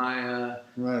Monkey Maya.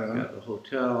 Right on. Got the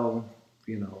hotel.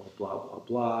 Blah blah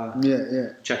blah.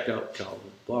 Yeah. Checked out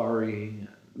Calvary.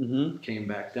 Came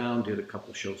back down, did a couple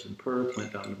of shows in Perth,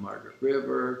 went down to Margaret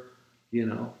River,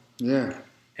 Yeah.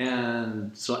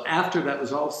 And so after that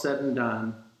was all said and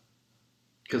done,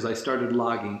 because I started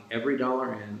logging every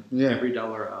dollar in, every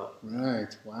dollar out.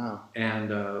 Right, wow. And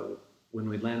when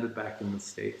we landed back in the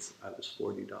States, I was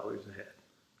 $40 ahead.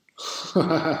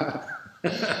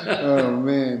 Oh,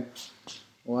 man.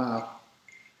 Wow.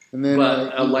 And then,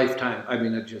 but a lifetime,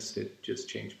 it just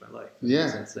changed my life. Yeah.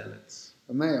 Since then it's...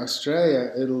 Mate,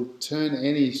 Australia, it'll turn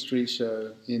any street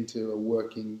show into a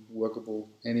workable,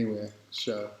 anywhere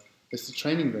show. It's the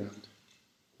training ground.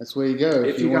 That's where you go.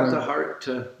 If you got the heart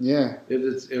to... Yeah.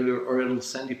 Or it'll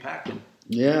send you packing.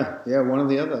 Yeah, one or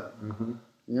the other.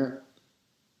 Yeah.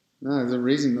 No, there's a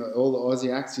reason that all the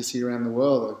Aussie acts you see around the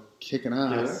world are kicking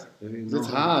ass. Yeah, it's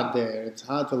hard there. It's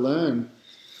hard to learn.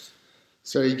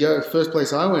 So you go, first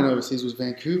place I went overseas was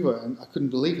Vancouver, and I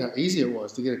couldn't believe how easy it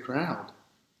was to get a crowd.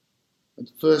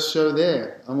 First show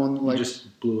there, I'm on you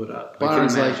just blew it up.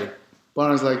 Byron's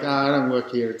like, I don't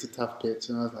work here. It's a tough pitch,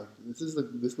 and I was like,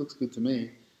 this looks good to me,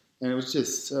 and it was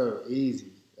just so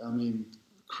easy.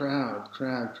 Crowd,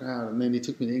 and then he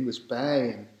took me to English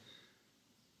Bay, and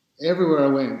everywhere I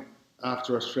went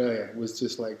after Australia was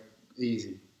just like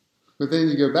easy. But then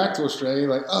you go back to Australia,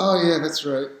 like, oh yeah, that's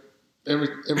right. Every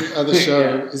other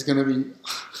show is going to be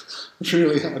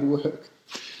really hard work.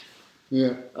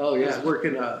 Yeah. Oh yeah, I was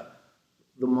working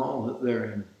the mall there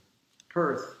in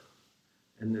Perth,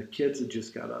 and the kids had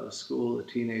just got out of school, the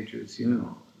teenagers,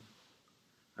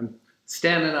 I'm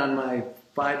standing on my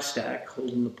 5-stack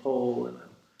holding the pole, and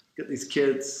I've got these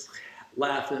kids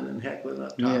laughing and heckling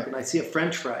up top, and I see a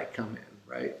French fry come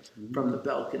in, from the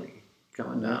balcony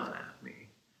coming down at me,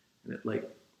 and it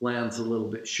lands a little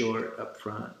bit short up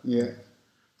front. Yeah.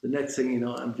 The next thing you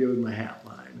know, I'm giving my hat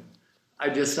line. I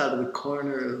just out of the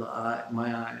corner of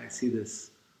my eye, I see this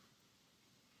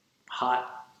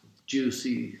hot,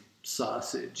 juicy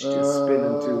sausage just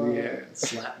spinning through the air and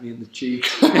slap me in the cheek.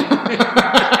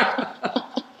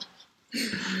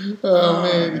 Oh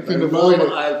man, you couldn't avoid it.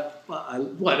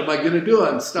 What am I going to do?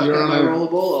 I'm stuck on my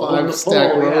rollerball. I'll hold the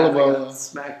pole. I got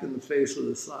smacked in the face with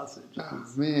a sausage. Oh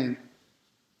man.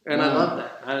 And I love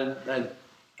that.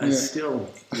 I still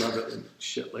love it when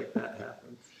shit like that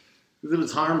happens. Because it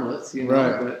was harmless,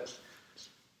 But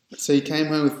so you came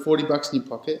home with $40 in your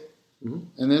pocket.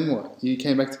 And then what? You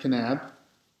came back to Kanab.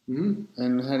 And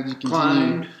how did you continue?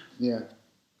 Climbed. Yeah.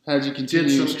 How did you continue?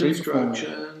 Did some street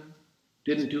construction. performing?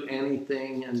 Didn't do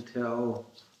anything until...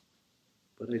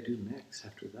 What did I do next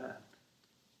after that?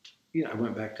 I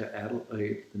went back to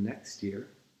Adelaide the next year.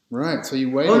 Right, so you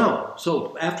waited. Oh, no.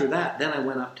 So after that, then I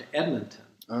went up to Edmonton.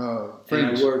 Oh, and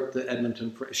Fringe. I worked the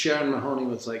Edmonton. Sharon Mahoney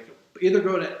was like, either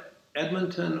go to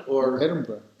Edmonton or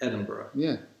Edinburgh.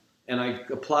 Yeah. And I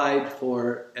applied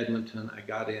for Edmonton. I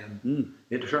got in.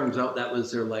 It turns out that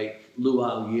was their like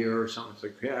luau year or something. It's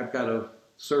like, hey, I've got a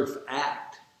surf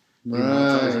act. You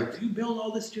know? So I was like, do you build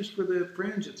all this just for the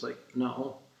Fringe? It's like,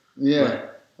 no. Yeah.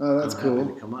 That's I'm cool.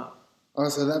 happy to come up. Oh,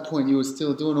 so at that point you were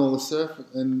still doing all the surf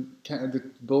and the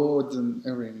boards and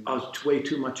everything. I was way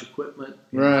too much equipment.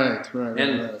 Right.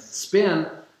 And Spin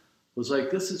was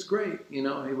like, this is great, you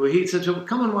know. He said, so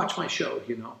come and watch my show,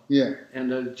 you know. Yeah.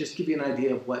 And just give you an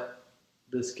idea of what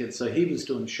this kid, so he was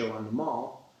doing a show on the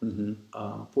mall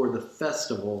for the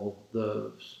festival,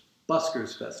 the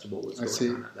Buskers Festival was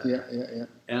going on at that time. Yeah.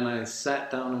 And I sat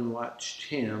down and watched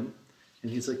him, and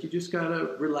he's like, you just got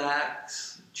to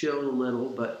relax, chill a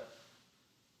little,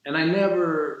 and I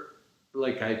never,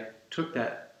 I took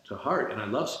that to heart, and I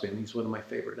love Spin. He's one of my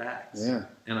favorite acts. Yeah.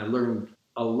 And I learned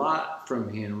a lot from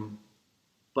him,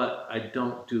 but I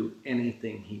don't do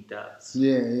anything he does.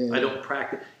 Yeah. I don't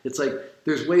practice. It's like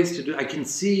there's ways to do. I can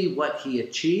see what he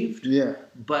achieved. Yeah.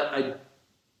 But I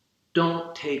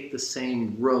don't take the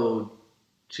same road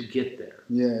to get there.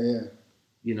 Yeah.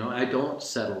 You know, I don't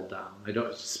settle down. I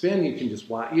don't Spin. You can just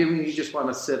watch. You just want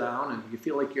to sit down and you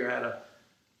feel like you're at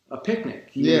a picnic.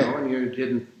 You know, and you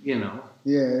didn't. You know.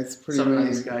 Yeah, it's pretty. Some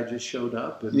amazing. nice guy just showed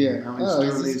up and now he's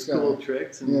doing these cool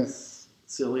tricks and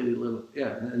silly little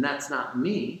and that's not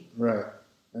me. Right.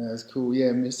 That's cool. Yeah,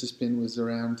 Mr. Spin was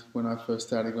around when I first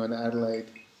started going to Adelaide,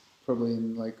 probably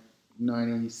in like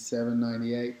 97,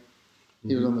 98.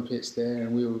 He was on the pitch there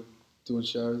and we were doing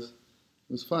shows.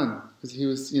 It was fun because he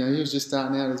was just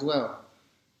starting out as well.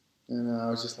 And I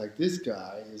was just like, this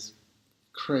guy is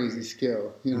crazy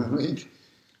skill. You know what I mean?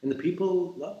 And the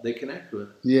people they connect with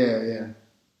it. Yeah.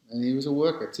 And he was a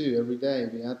worker too. Every day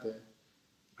he'd be out there.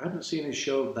 I haven't seen his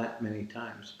show that many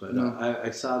times, but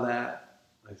I saw that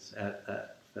at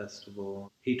that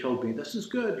festival. He told me, this is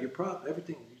good, your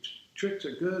everything, your tricks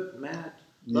are good, mad,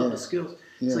 love the skills.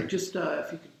 It's like just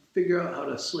if you could figure out how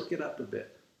to slick it up a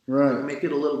bit. Right. Like make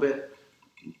it a little bit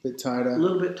tighter. A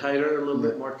little bit tighter, a little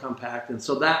bit more compact. And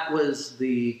so that was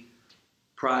the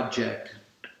project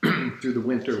through the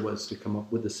winter, was to come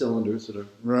up with the cylinders that are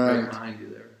right behind you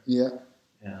there. Yeah.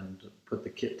 And put the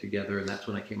kit together, and that's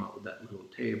when I came up with that little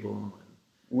table. And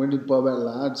when did Bob at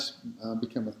Large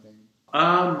become a thing?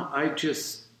 I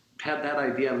just had that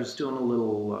idea. I was doing a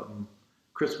little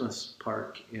Christmas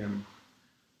park in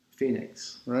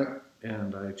Phoenix, right?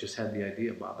 And I just had the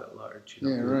idea of Bob at Large. You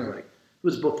know, right. It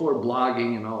was before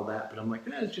blogging and all that, but I'm like,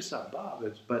 it's just not Bob.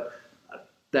 But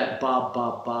that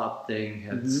Bob thing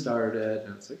had started,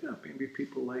 and it's like, maybe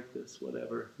people like this,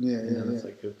 whatever. It's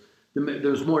like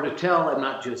there's more to tell. I'm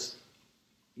not just,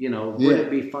 would it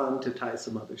be fun to tie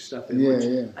some other stuff in?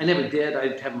 Which I never did.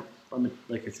 I haven't,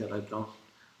 like I said, I'm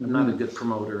not a good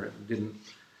promoter and didn't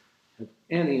have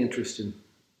any interest in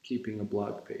keeping a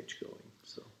blog page going.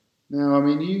 So now, I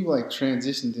mean, you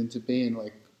transitioned into being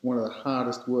one of the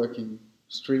hardest working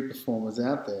street performers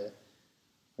out there.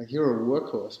 You're a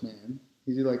workhorse, man.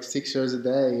 You do 6 shows a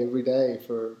day, every day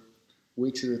for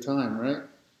weeks at a time, right?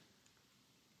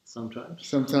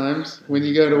 Sometimes. When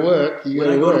you go to work, When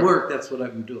I go to work, that's what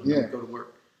I'm doing. Yeah. I go to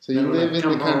work. So you live in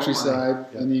the countryside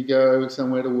and you go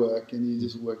somewhere to work and you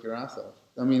just work your ass off.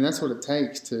 I mean, that's what it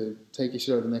takes to take your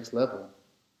show to the next level.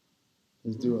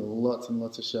 Is doing lots and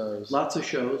lots of shows. Lots of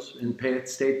shows and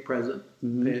stay present,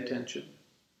 pay attention.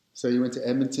 So you went to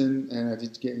Edmonton, and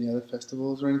did you get any other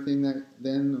festivals or anything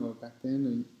then or back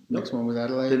then? Next one was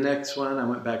Adelaide? The next one, I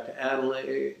went back to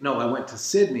Adelaide. No, I went to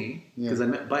Sydney because I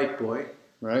met Bike Boy.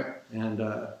 Right. And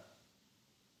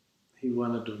he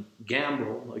wanted to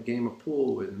gamble a game of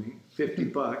pool with me,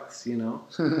 $50,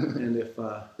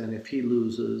 and if he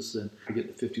loses, then I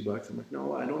get the $50. I'm like,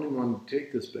 no, I don't even want to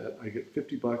take this bet. I get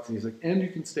 $50, and he's like, and you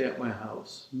can stay at my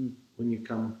house when you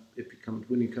come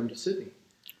to Sydney.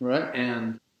 Right.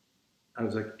 And I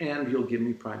was like, and you'll give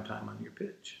me prime time on your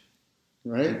pitch.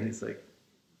 Right. And he's like,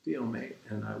 deal, mate.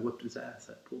 And I whipped his ass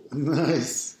at pool.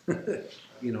 Nice.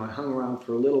 I hung around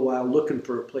for a little while looking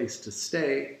for a place to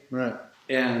stay. Right.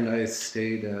 And I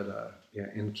stayed at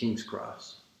in King's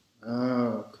Cross.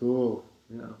 Oh, cool.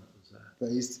 Yeah, what was that?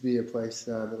 That used to be a place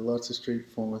that lots of street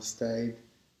performers stayed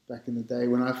back in the day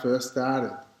when I first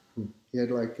started. You had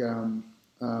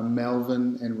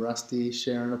Melvin and Rusty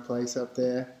sharing a place up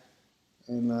there.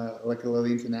 And a lot of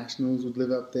the internationals would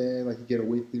live up there. You get a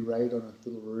weekly rate on a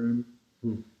little room.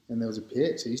 And there was a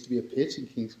pitch. There used to be a pitch in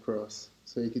King's Cross.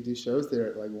 So you could do shows there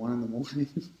at 1 in the morning.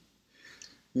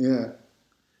 Yeah.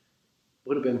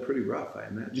 would have been pretty rough, I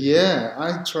imagine. Yeah,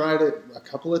 I tried it a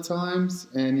couple of times,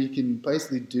 and you can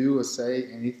basically do or say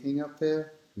anything up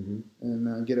there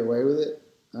and get away with it.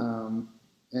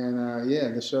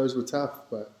 The shows were tough,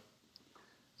 but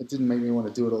it didn't make me want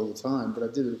to do it all the time, but I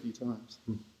did it a few times.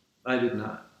 I did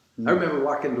not. I remember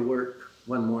walking to work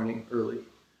one morning early,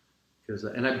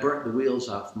 and I burnt the wheels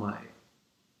off my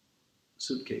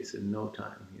suitcase in no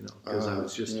time, because I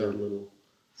was just a little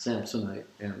Samsonite,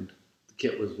 and the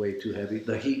kit was way too heavy.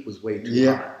 The heat was way too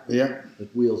hot. Yeah. The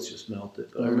wheels just melted.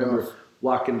 But I remember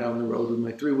walking down the road with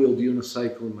my 3-wheeled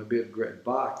unicycle and my big red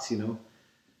box,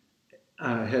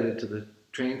 headed to the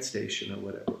train station or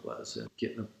whatever it was, and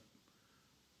getting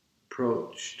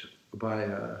approached by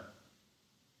a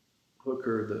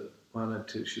hooker that wanted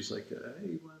to. She's like,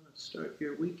 "Hey, you want to start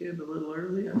your weekend a little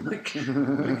early?" I'm like,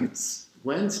 "It's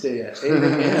Wednesday at 8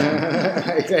 a.m.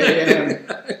 8 a.m.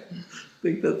 I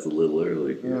think that's a little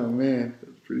early. Oh, man.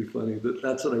 That's pretty funny.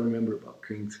 That's what I remember about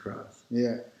King's Cross.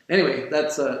 Yeah. Anyway,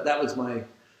 that was my,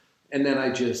 and then I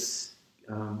just,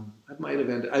 I might have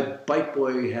ended, Bike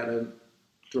Boy had a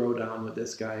throwdown with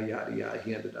this guy, yada, yada.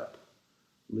 He ended up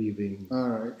leaving. All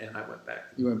right. And I went back.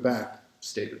 You went back?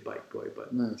 Stayed with Bike Boy,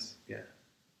 but. Nice. Yeah.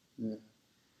 Yeah.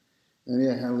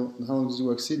 And how long did you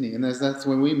work Sydney? And that's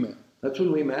when we met? That's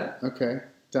when we met. Okay.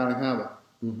 Darling Harbour.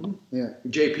 Mm-hmm. Yeah.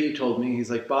 JP told me,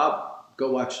 he's like, "Bob,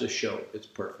 go watch this show. It's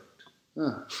perfect."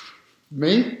 Oh.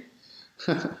 Me?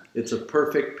 It's a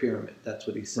perfect pyramid. That's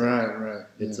what he said. Right.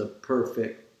 It's a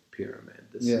perfect pyramid.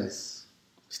 This is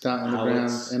start on the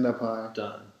ground, end up high.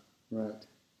 Done. Right.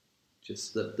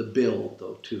 Just the build,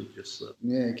 though, too.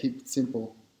 Keep it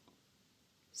simple.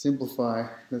 Simplify.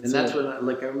 That's when I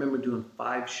remember doing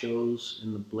 5 shows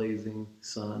in the blazing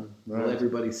sun. Right. Well,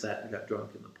 everybody sat and got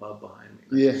drunk in the pub behind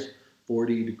me. It was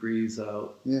 40 degrees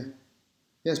out. Yeah.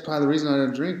 Yeah, it's part of the reason I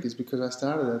don't drink is because I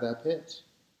started at that pitch.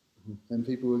 Mm-hmm. And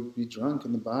people would be drunk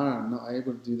in the bar and not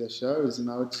able to do their shows, and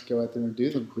I would just go out there and do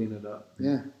them. Clean it up.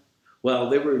 Yeah. Well,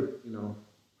 they were,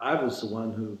 I was the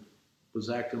one who was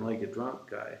acting like a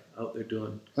drunk guy out there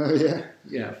doing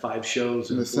 5 shows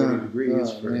in 40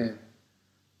 degrees. Man.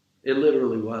 It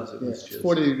literally was. It was just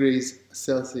 40 degrees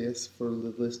Celsius for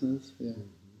the listeners. Yeah. Mm-hmm.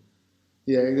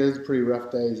 Yeah, those were pretty rough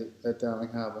days at Darling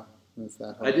Harbour.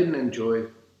 I didn't enjoy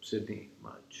Sydney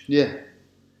much. Yeah. It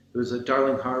was at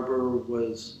Darling Harbour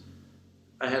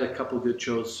I had a couple good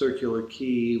shows. Circular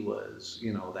Quay was,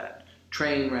 that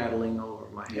train rattling over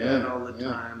my head all the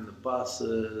time, the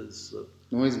buses.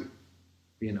 Noisy.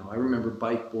 I remember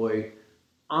Bike Boy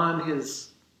on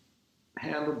his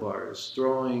handlebars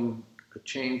throwing a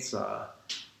chainsaw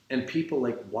and people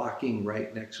walking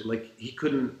right next to him. He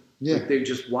couldn't, they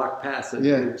just walked past it.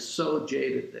 They were so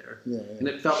jaded there. Yeah. And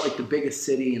it felt like the biggest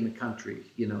city in the country,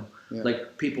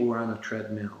 like people were on a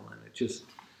treadmill, and it just,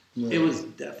 it was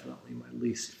definitely my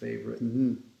least favorite.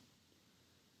 Mm-hmm.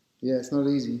 Yeah, it's not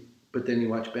easy. But then you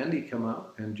watch Bendy come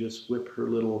out and just whip her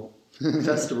little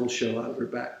festival show out of her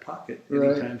back pocket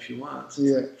anytime she wants.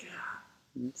 It's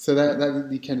So that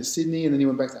you came to Sydney, and then you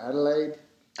went back to Adelaide?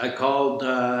 I called,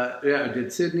 I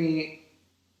did Sydney.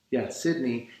 Yeah,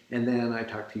 Sydney. And then I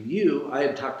talked to you. I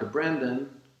had talked to Brendan,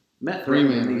 met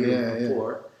Brendan the year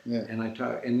before. Yeah. And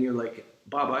and you're like,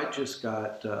 "Bob, I just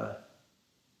got,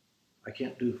 I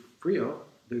can't do Frio.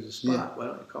 There's a spot. Why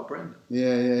don't you call Brendan?"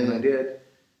 And I did.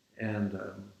 And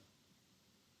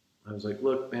I was like,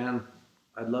 "Look, man,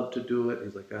 I'd love to do it."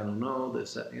 He's like, "I don't know,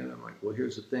 this, that, and the other." I'm like, "Well,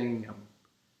 here's the thing. I'm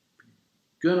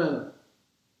gonna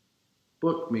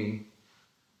book me.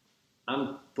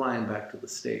 I'm flying back to the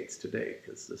States today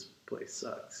because this place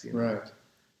sucks, Right.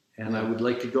 And I would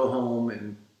like to go home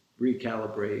and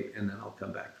recalibrate, and then I'll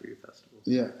come back for your festival."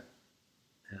 Yeah.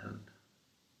 And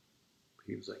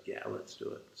he was like, "Yeah, let's do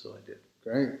it." So I did.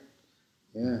 Great.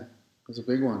 Yeah. It was a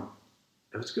big one.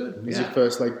 It was good. It was your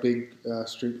first big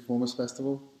street performers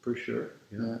festival? For sure.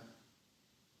 Yeah.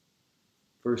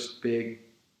 First big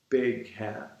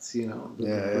hats,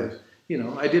 First,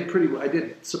 I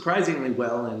did surprisingly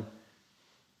well in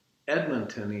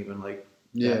Edmonton, even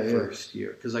first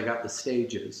year, because I got the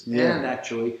stages, and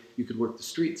actually you could work the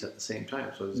streets at the same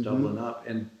time, so I was doubling up,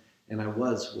 and I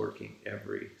was working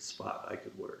every spot I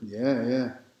could work.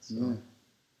 Yeah.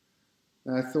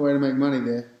 That's the way to make money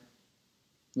there.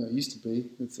 No, it used to be.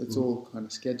 It's all kind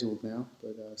of scheduled now,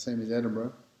 but same as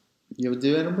Edinburgh. You ever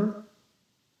do Edinburgh?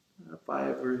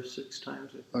 5 or 6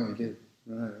 times. I think. Oh, you did.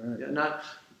 Right. Yeah, not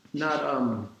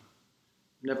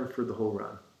never for the whole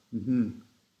run. Mm-hmm.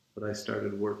 But I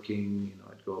started working.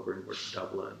 I'd go over and work in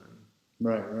Dublin and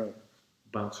right.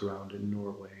 bounce around in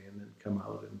Norway, and then come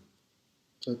out and.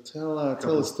 So tell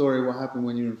a story. What happened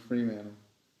when you were in Fremantle?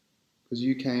 Because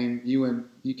you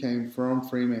came from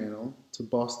Fremantle to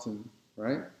Boston,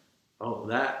 right? Oh,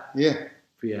 that Yeah.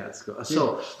 fiasco.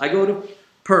 So I go to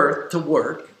Perth to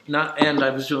work,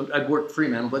 I'd worked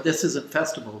Fremantle, but this isn't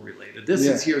festival related. This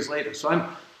is years later, so I'm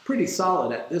pretty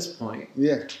solid at this point.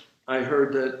 Yeah. I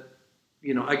heard that,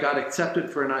 I got accepted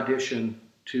for an audition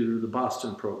to the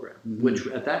Boston program, which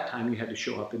at that time you had to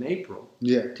show up in April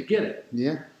to get it.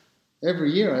 Yeah.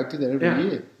 Every year, I do that every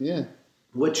year. Yeah.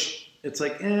 Which it's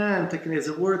like, I'm thinking, is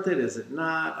it worth it? Is it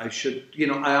not? I should,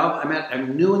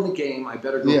 I'm new in the game. I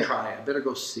better go try. I better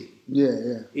go see. Yeah,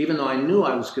 yeah. Even though I knew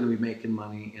I was going to be making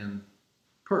money in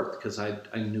Perth because I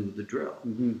knew the drill.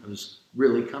 It was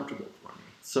really comfortable for me.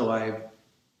 So I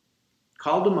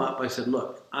called them up. I said,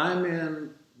 look, I'm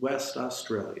in West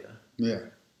Australia. Yeah.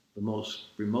 The most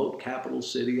remote capital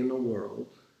city in the world.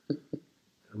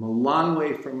 I'm a long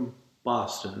way from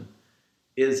Boston.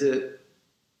 Is it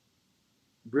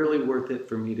really worth it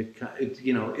for me to,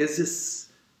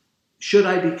 should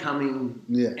I be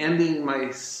ending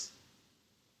my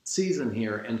season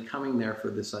here and coming there for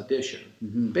this audition?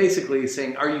 Basically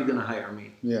saying, are you going to hire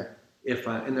me? Yeah.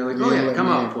 And they're like, come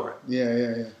out for it. Yeah,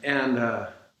 yeah, yeah. And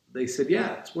they said,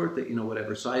 yeah, it's worth it,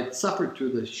 whatever. So I suffered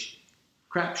through the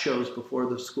crap shows before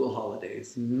the school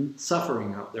holidays,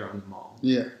 suffering out there on the mall.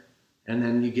 Yeah. And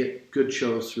then you get good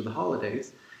shows through the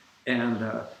holidays. And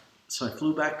so I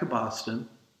flew back to Boston,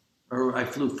 or I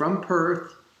flew from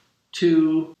Perth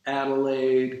to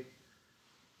Adelaide,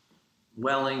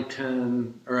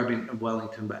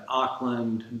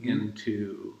 Auckland,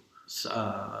 into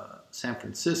San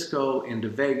Francisco, into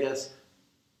Vegas.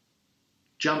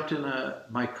 Jumped in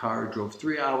my car, drove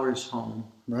 3 hours home,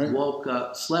 woke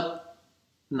up, slept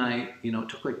night, it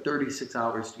took like 36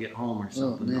 hours to get home or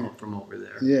something from over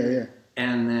there. Yeah, yeah.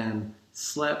 And then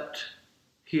slept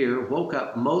here, woke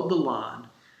up, mowed the lawn,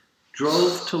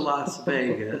 drove to Las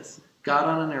Vegas, got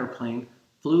on an airplane,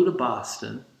 flew to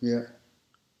Boston. Yeah.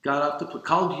 Got off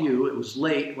called you. It was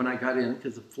late when I got in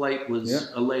because the flight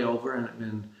was a layover.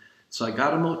 And so I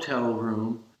got a motel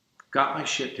room, got my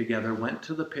shit together, went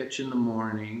to the pitch in the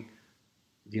morning.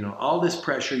 All this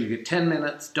pressure. You get 10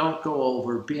 minutes, don't go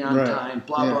over, be on time,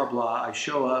 blah, blah, blah. I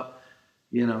show up,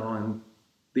 and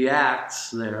the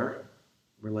acts there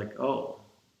were like, oh,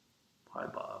 hi,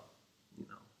 Bob.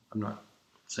 I'm not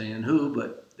saying who,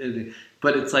 but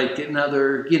it's like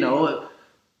another,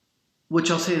 which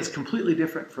I'll say is completely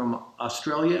different from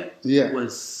Australia. Yeah. It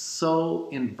was so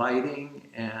inviting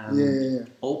and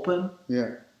open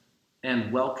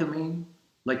and welcoming.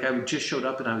 Like I just showed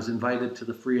up and I was invited to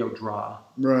the Frio draw.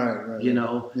 Right.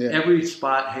 Every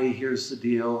spot, hey, here's the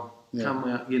deal. Come,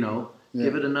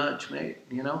 give it a nudge, mate,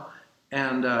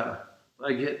 And I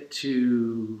get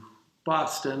to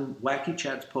Boston, Wacky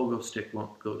Chad's pogo stick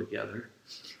won't go together.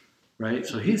 Right?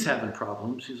 So he's having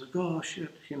problems. He's like, oh,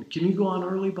 shit. Can you go on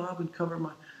early, Bob, and cover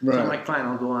my... Right. So I'm like, fine,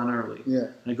 I'll go on early. Yeah.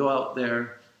 And I go out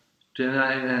there, and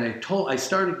I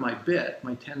started my bit,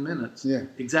 my 10 minutes,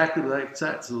 exactly like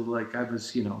that. So like I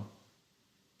was,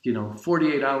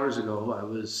 48 hours ago, I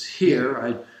was here.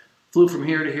 I flew from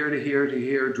here to here to here to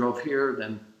here, drove here,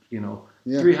 then,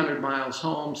 300 miles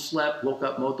home, slept, woke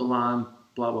up, mowed the lawn,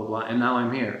 blah, blah, blah. And now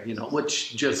I'm here,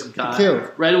 which just got...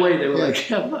 Killed. Right away, they were like,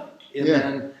 look. And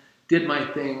then... did my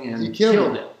thing and you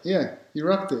killed it. Yeah, you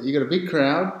rocked it. You got a big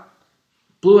crowd.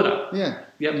 Blew it up. Yeah.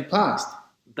 Yep. You passed.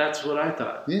 That's what I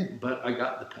thought. Yeah. But I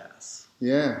got the pass.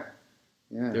 Yeah.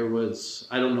 Yeah. There was,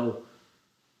 I don't know,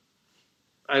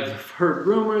 I've heard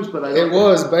rumors, but I don't It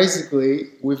was basically,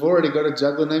 we've already got a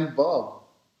juggler named Bob.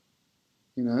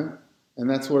 And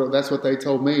that's what they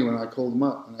told me when I called them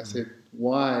up. And I said,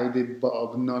 why did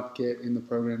Bob not get in the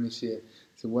program this year?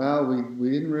 I said, well, we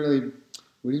didn't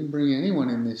bring anyone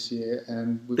in this year,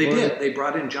 and They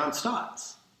brought in John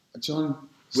Stotts. John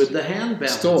with the hand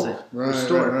balance. Stork, right.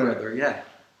 Brother, yeah.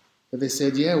 But they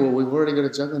said, well, we've already got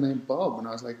a juggler named Bob, and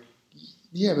I was like,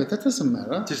 yeah, but that doesn't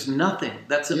matter. There's nothing.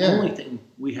 That's the only thing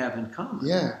we have in common.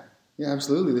 Yeah,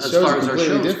 absolutely. The as shows far are as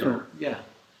completely our shows different. Go.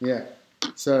 Yeah.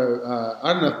 So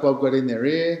I don't know if Bob got in their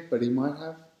ear, but he might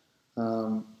have.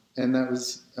 And that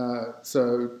was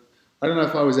so. I don't know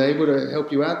if I was able to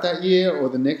help you out that year or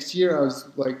the next year. I was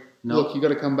like, look, you got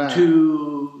to come back.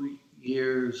 2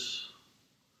 years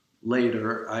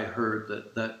later, I heard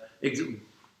that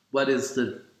what is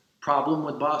the problem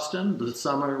with Boston? The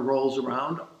summer rolls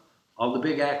around, all the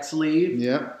big acts leave,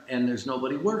 and there's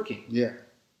nobody working. Yeah.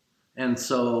 And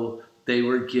so they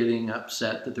were getting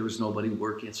upset that there was nobody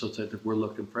working. So it's like, we're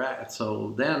looking for acts.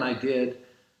 So then I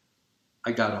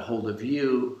got a hold of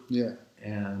you. Yeah.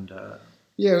 And...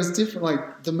 it was different.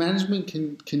 Like the management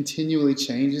continually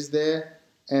changes there,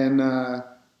 and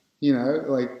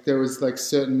like there was like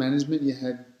certain management you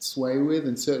had sway with,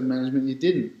 and certain management you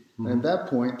didn't. And at that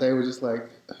point, they were just like,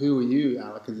 "Who are you,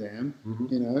 Alakazam?"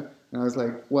 You know. And I was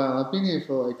like, "Well, I've been here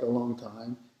for like a long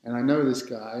time, and I know this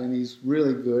guy, and he's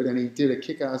really good, and he did a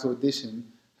kick-ass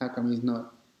audition. How come he's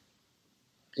not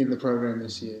in the program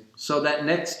this year?" So that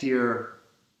next year,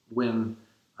 when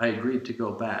I agreed to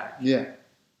go back,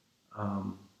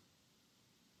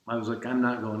 I was like, I'm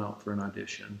not going out for an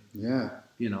audition. Yeah.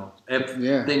 You know, if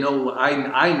they know,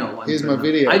 I know. Here's my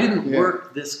video. I didn't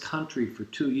work this country for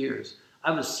 2 years.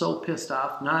 I was so pissed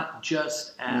off, not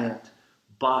just at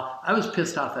I was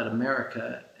pissed off at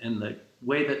America and the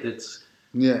way that it's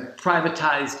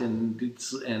privatized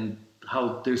and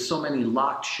how there's so many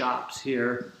locked shops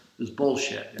here. It was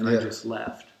bullshit, and I just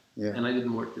left. Yeah. And I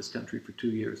didn't work this country for 2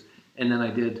 years. And then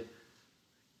I did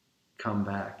come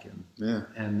back,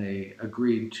 and they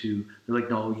agreed to, they're like,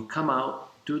 no, you come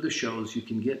out, do the shows, you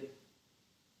can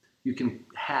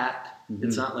hat.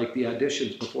 It's not like the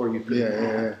auditions before you could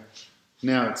hat.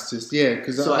 Now it's just,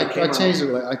 because so I changed it.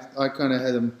 Like, I kind of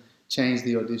had them change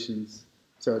the auditions.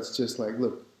 So it's just like,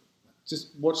 look, just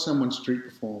watch someone street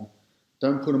perform.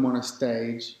 Don't put them on a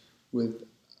stage with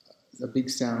a big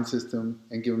sound system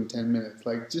and give them 10 minutes.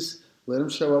 Like, just let them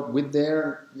show up with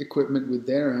their equipment, with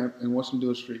their amp, and watch them do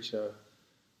a street show.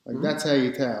 Like, that's how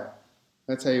you tell.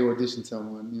 That's how you audition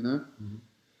someone, you know?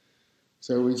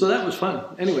 So that was fun.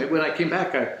 Anyway, when I came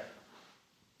back,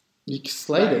 you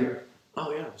slayed it.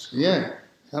 Oh, yeah. It was cool. Yeah.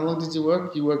 How long did you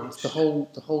work? You worked the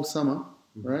whole summer,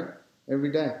 right?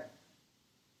 Every day.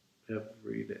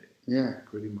 Every day. Yeah.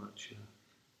 Pretty much, yeah.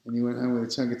 And you went home with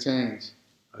a chunk of change.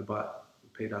 I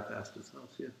paid off Asta's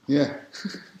house, Yeah.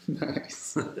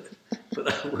 Nice. But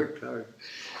that worked hard.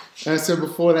 And so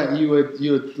before that, you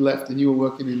had left and you were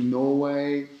working in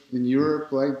Norway, in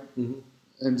Europe, like,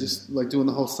 and just like doing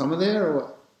the whole summer there, or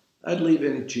what? I'd leave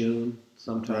in June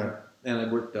sometime, and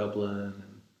I'd work Dublin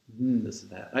and this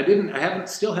and that.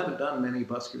 Still haven't done many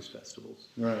Buskers festivals.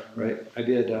 Right. I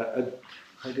did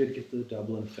get the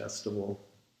Dublin festival.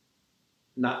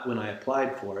 Not when I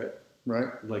applied for it. Right.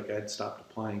 Like, I'd stopped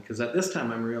applying because at this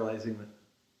time I'm realizing that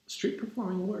street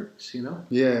performing works. You know.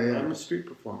 Yeah. I'm a street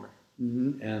performer,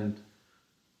 and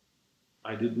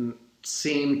I didn't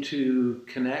seem to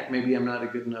connect. Maybe I'm not a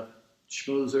good enough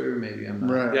schmoozer. Maybe I'm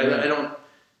not.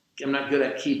 I'm not good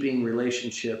at keeping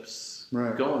relationships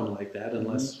going like that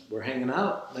unless we're hanging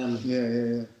out. Then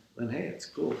Then hey, it's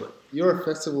cool. But you're a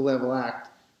festival level act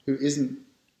who isn't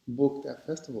booked at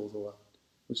festivals a lot,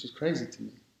 which is crazy to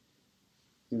me.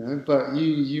 You know, but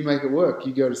you make it work.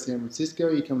 You go to San Francisco,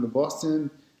 you come to Boston,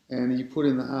 and you put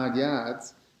in the hard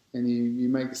yards, and you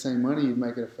make the same money you'd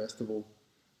make at a festival.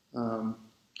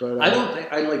 But I don't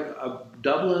think I like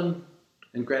Dublin,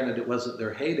 and granted it wasn't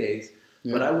their heydays,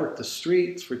 but I worked the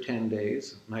streets for 10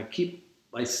 days, and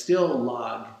I still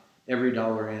log every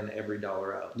dollar in, every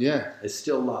dollar out. Yeah, I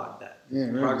still log that.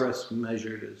 Progress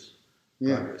measured as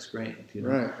progress gained, you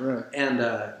know. Right. And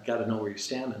got to know where you're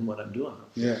standing, what I'm doing.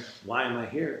 Yeah. Why am I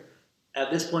here? At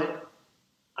this point,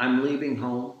 I'm leaving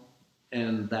home,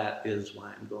 and that is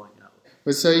why I'm going out.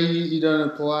 But so you don't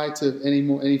apply to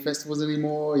any festivals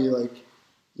anymore?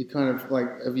 You kind of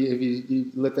like have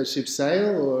you let that ship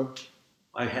sail, or?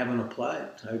 I haven't applied.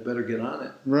 I better get on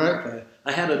it. Right.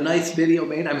 I had a nice video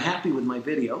made. I'm happy with my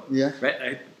video. Yeah.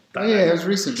 Right. It was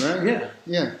recent, right? Yeah.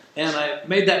 Yeah. And I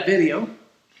made that video.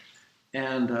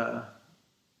 And have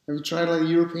you tried like a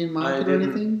European market or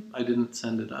anything? I didn't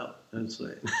send it out. It's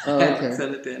like I didn't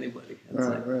send it to anybody.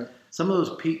 Right. Some of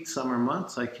those peak summer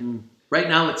months, I can. Right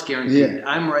now, it's guaranteed. Yeah.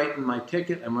 I'm writing my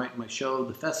ticket. I'm writing my show.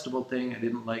 The festival thing, I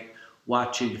didn't like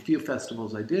watching. The few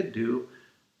festivals I did do,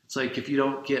 it's like if you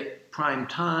don't get prime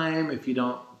time, if you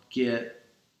don't get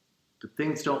the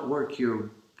things don't work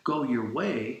go your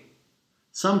way.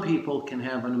 Some people can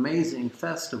have an amazing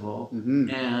festival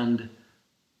and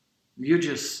you're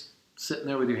just sitting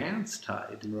there with your hands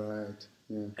tied. Right.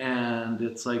 Yeah. And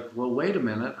it's like, well, wait a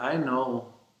minute. I know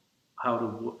how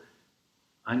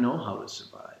to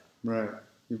survive. Right.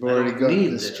 You've already got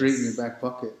the street in your back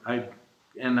pocket. I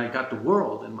got the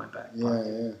world in my back pocket.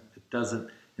 Yeah. It doesn't.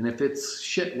 And if it's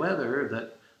shit weather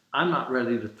that I'm not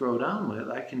ready to throw down with,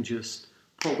 I can just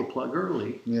pull the plug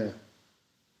early. Yeah.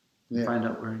 And find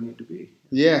out where I need to be.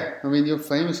 Yeah. I mean, you're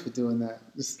famous for doing that.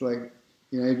 Just like,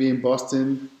 you'd be in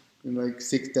Boston. And like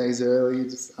 6 days early,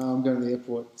 I'm going to the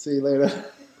airport. See you later.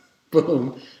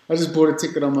 Boom. I just bought a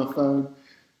ticket on my phone.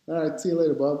 All right, see you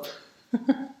later, Bob.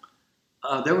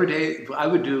 There were days I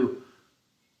would do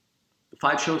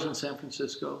 5 shows in San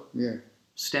Francisco. Yeah.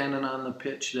 Standing on the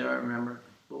pitch there, I remember.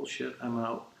 Bullshit, I'm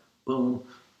out. Boom.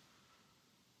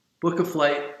 Book a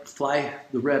flight, fly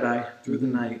the red eye through the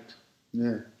night.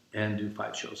 Yeah. And do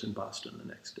 5 shows in Boston the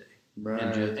next day. Right.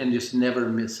 And just never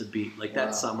miss a beat. Like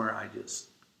that summer, I just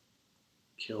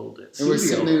killed it. And we're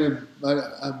sitting in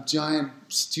a giant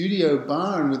studio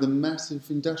barn with a massive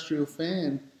industrial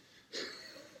fan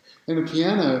and a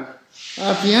piano.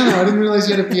 Piano! I didn't realize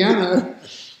you had a piano.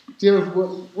 Do you have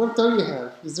what don't you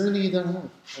have? Is there anything you don't have?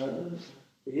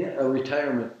 A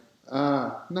retirement.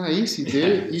 No, yes, you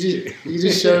do. You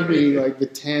just showed me like the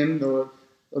 10 or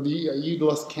you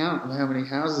lost count of how many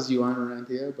houses you own around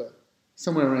here, but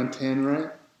somewhere around 10,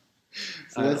 right?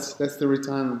 So that's the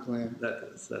retirement plan.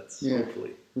 That's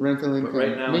hopefully rental income. But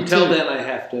right now, until then, I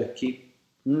have to keep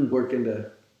working to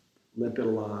limp it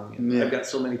along. And I've got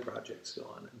so many projects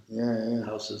going. And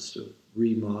houses to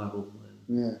remodel.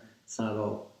 And it's not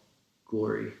all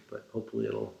glory, but hopefully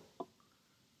it'll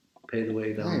pay the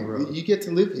way down the road. You get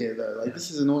to live here though. Like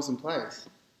this is an awesome place.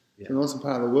 It's an awesome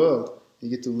part of the world. You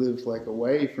get to live like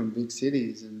away from big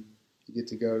cities, and you get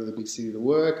to go to the big city to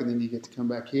work, and then you get to come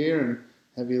back here and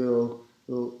have your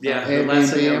little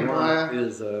Airbnb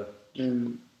empire.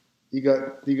 And you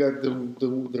got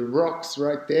the rocks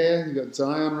right there. You got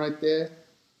Zion right there.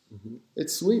 Mm-hmm.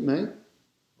 It's sweet, mate.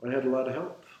 I had a lot of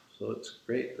help, so it's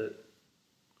great that.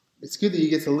 It's good that you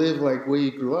get to live like where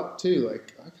you grew up too.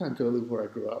 Like I can't go live where I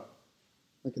grew up,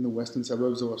 like in the western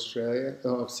suburbs of Australia,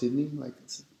 of Sydney. Like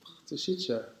it's a shit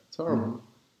show. It's horrible. Mm-hmm.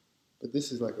 But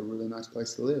this is like a really nice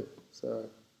place to live. So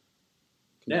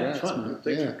congrats, it's fun. Mate.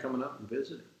 Thanks for coming up and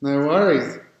visiting. No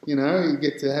worries. You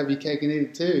get to have your cake and eat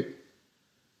it too.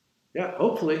 Yeah,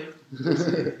 hopefully.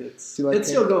 It's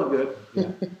still going good.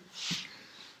 Yeah.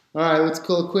 All right, let's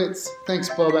call it quits. Thanks,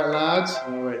 Bob at Large.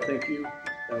 All right, thank you,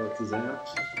 Alexander.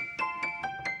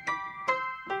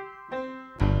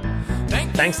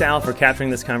 Thanks to Al for capturing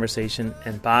this conversation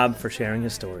and Bob for sharing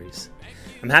his stories.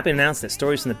 I'm happy to announce that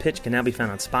Stories from the Pitch can now be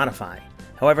found on Spotify.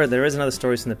 However, there is another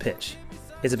Stories from the Pitch.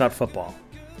 It's about football,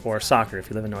 or soccer if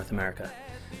you live in North America.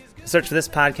 To search for this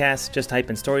podcast, just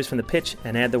type in Stories from the Pitch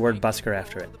and add the word Busker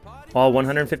after it. All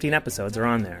 115 episodes are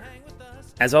on there.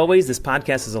 As always, this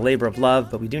podcast is a labor of love,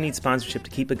 but we do need sponsorship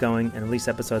to keep it going and release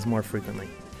episodes more frequently.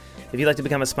 If you'd like to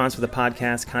become a sponsor of the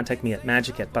podcast, contact me at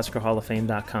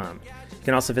magic@buskerhofoffame.com. You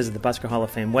can also visit the Busker Hall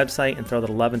of Fame website and throw a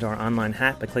little love into our online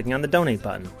hat by clicking on the donate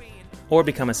button. Or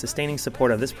become a sustaining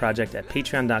supporter of this project at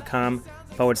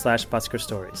patreon.com/Busker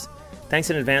Stories. Thanks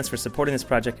in advance for supporting this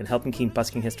project and helping keep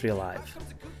busking history alive.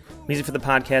 Music for the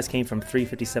podcast came from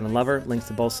 357 Lover. Links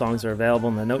to both songs are available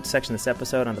in the notes section of this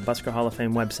episode on the Busker Hall of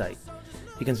Fame website.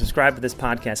 You can subscribe to this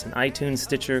podcast on iTunes,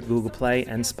 Stitcher, Google Play,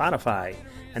 and Spotify.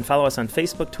 And follow us on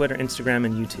Facebook, Twitter, Instagram,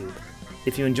 and YouTube.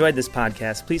 If you enjoyed this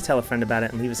podcast, please tell a friend about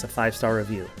it and leave us a 5-star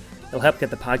review. It'll help get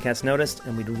the podcast noticed,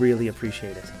 and we'd really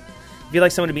appreciate it. If you'd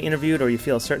like someone to be interviewed or you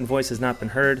feel a certain voice has not been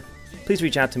heard, please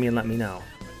reach out to me and let me know.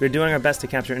 We're doing our best to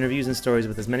capture interviews and stories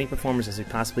with as many performers as we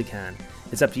possibly can.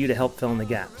 It's up to you to help fill in the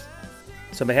gaps.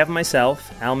 So on behalf of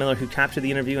myself, Al Miller, who captured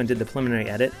the interview and did the preliminary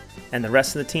edit, and the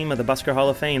rest of the team of the Busker Hall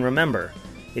of Fame, remember,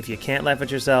 if you can't laugh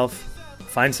at yourself,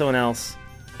 find someone else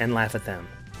and laugh at them.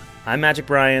 I'm Magic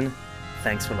Brian.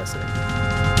 Thanks for listening.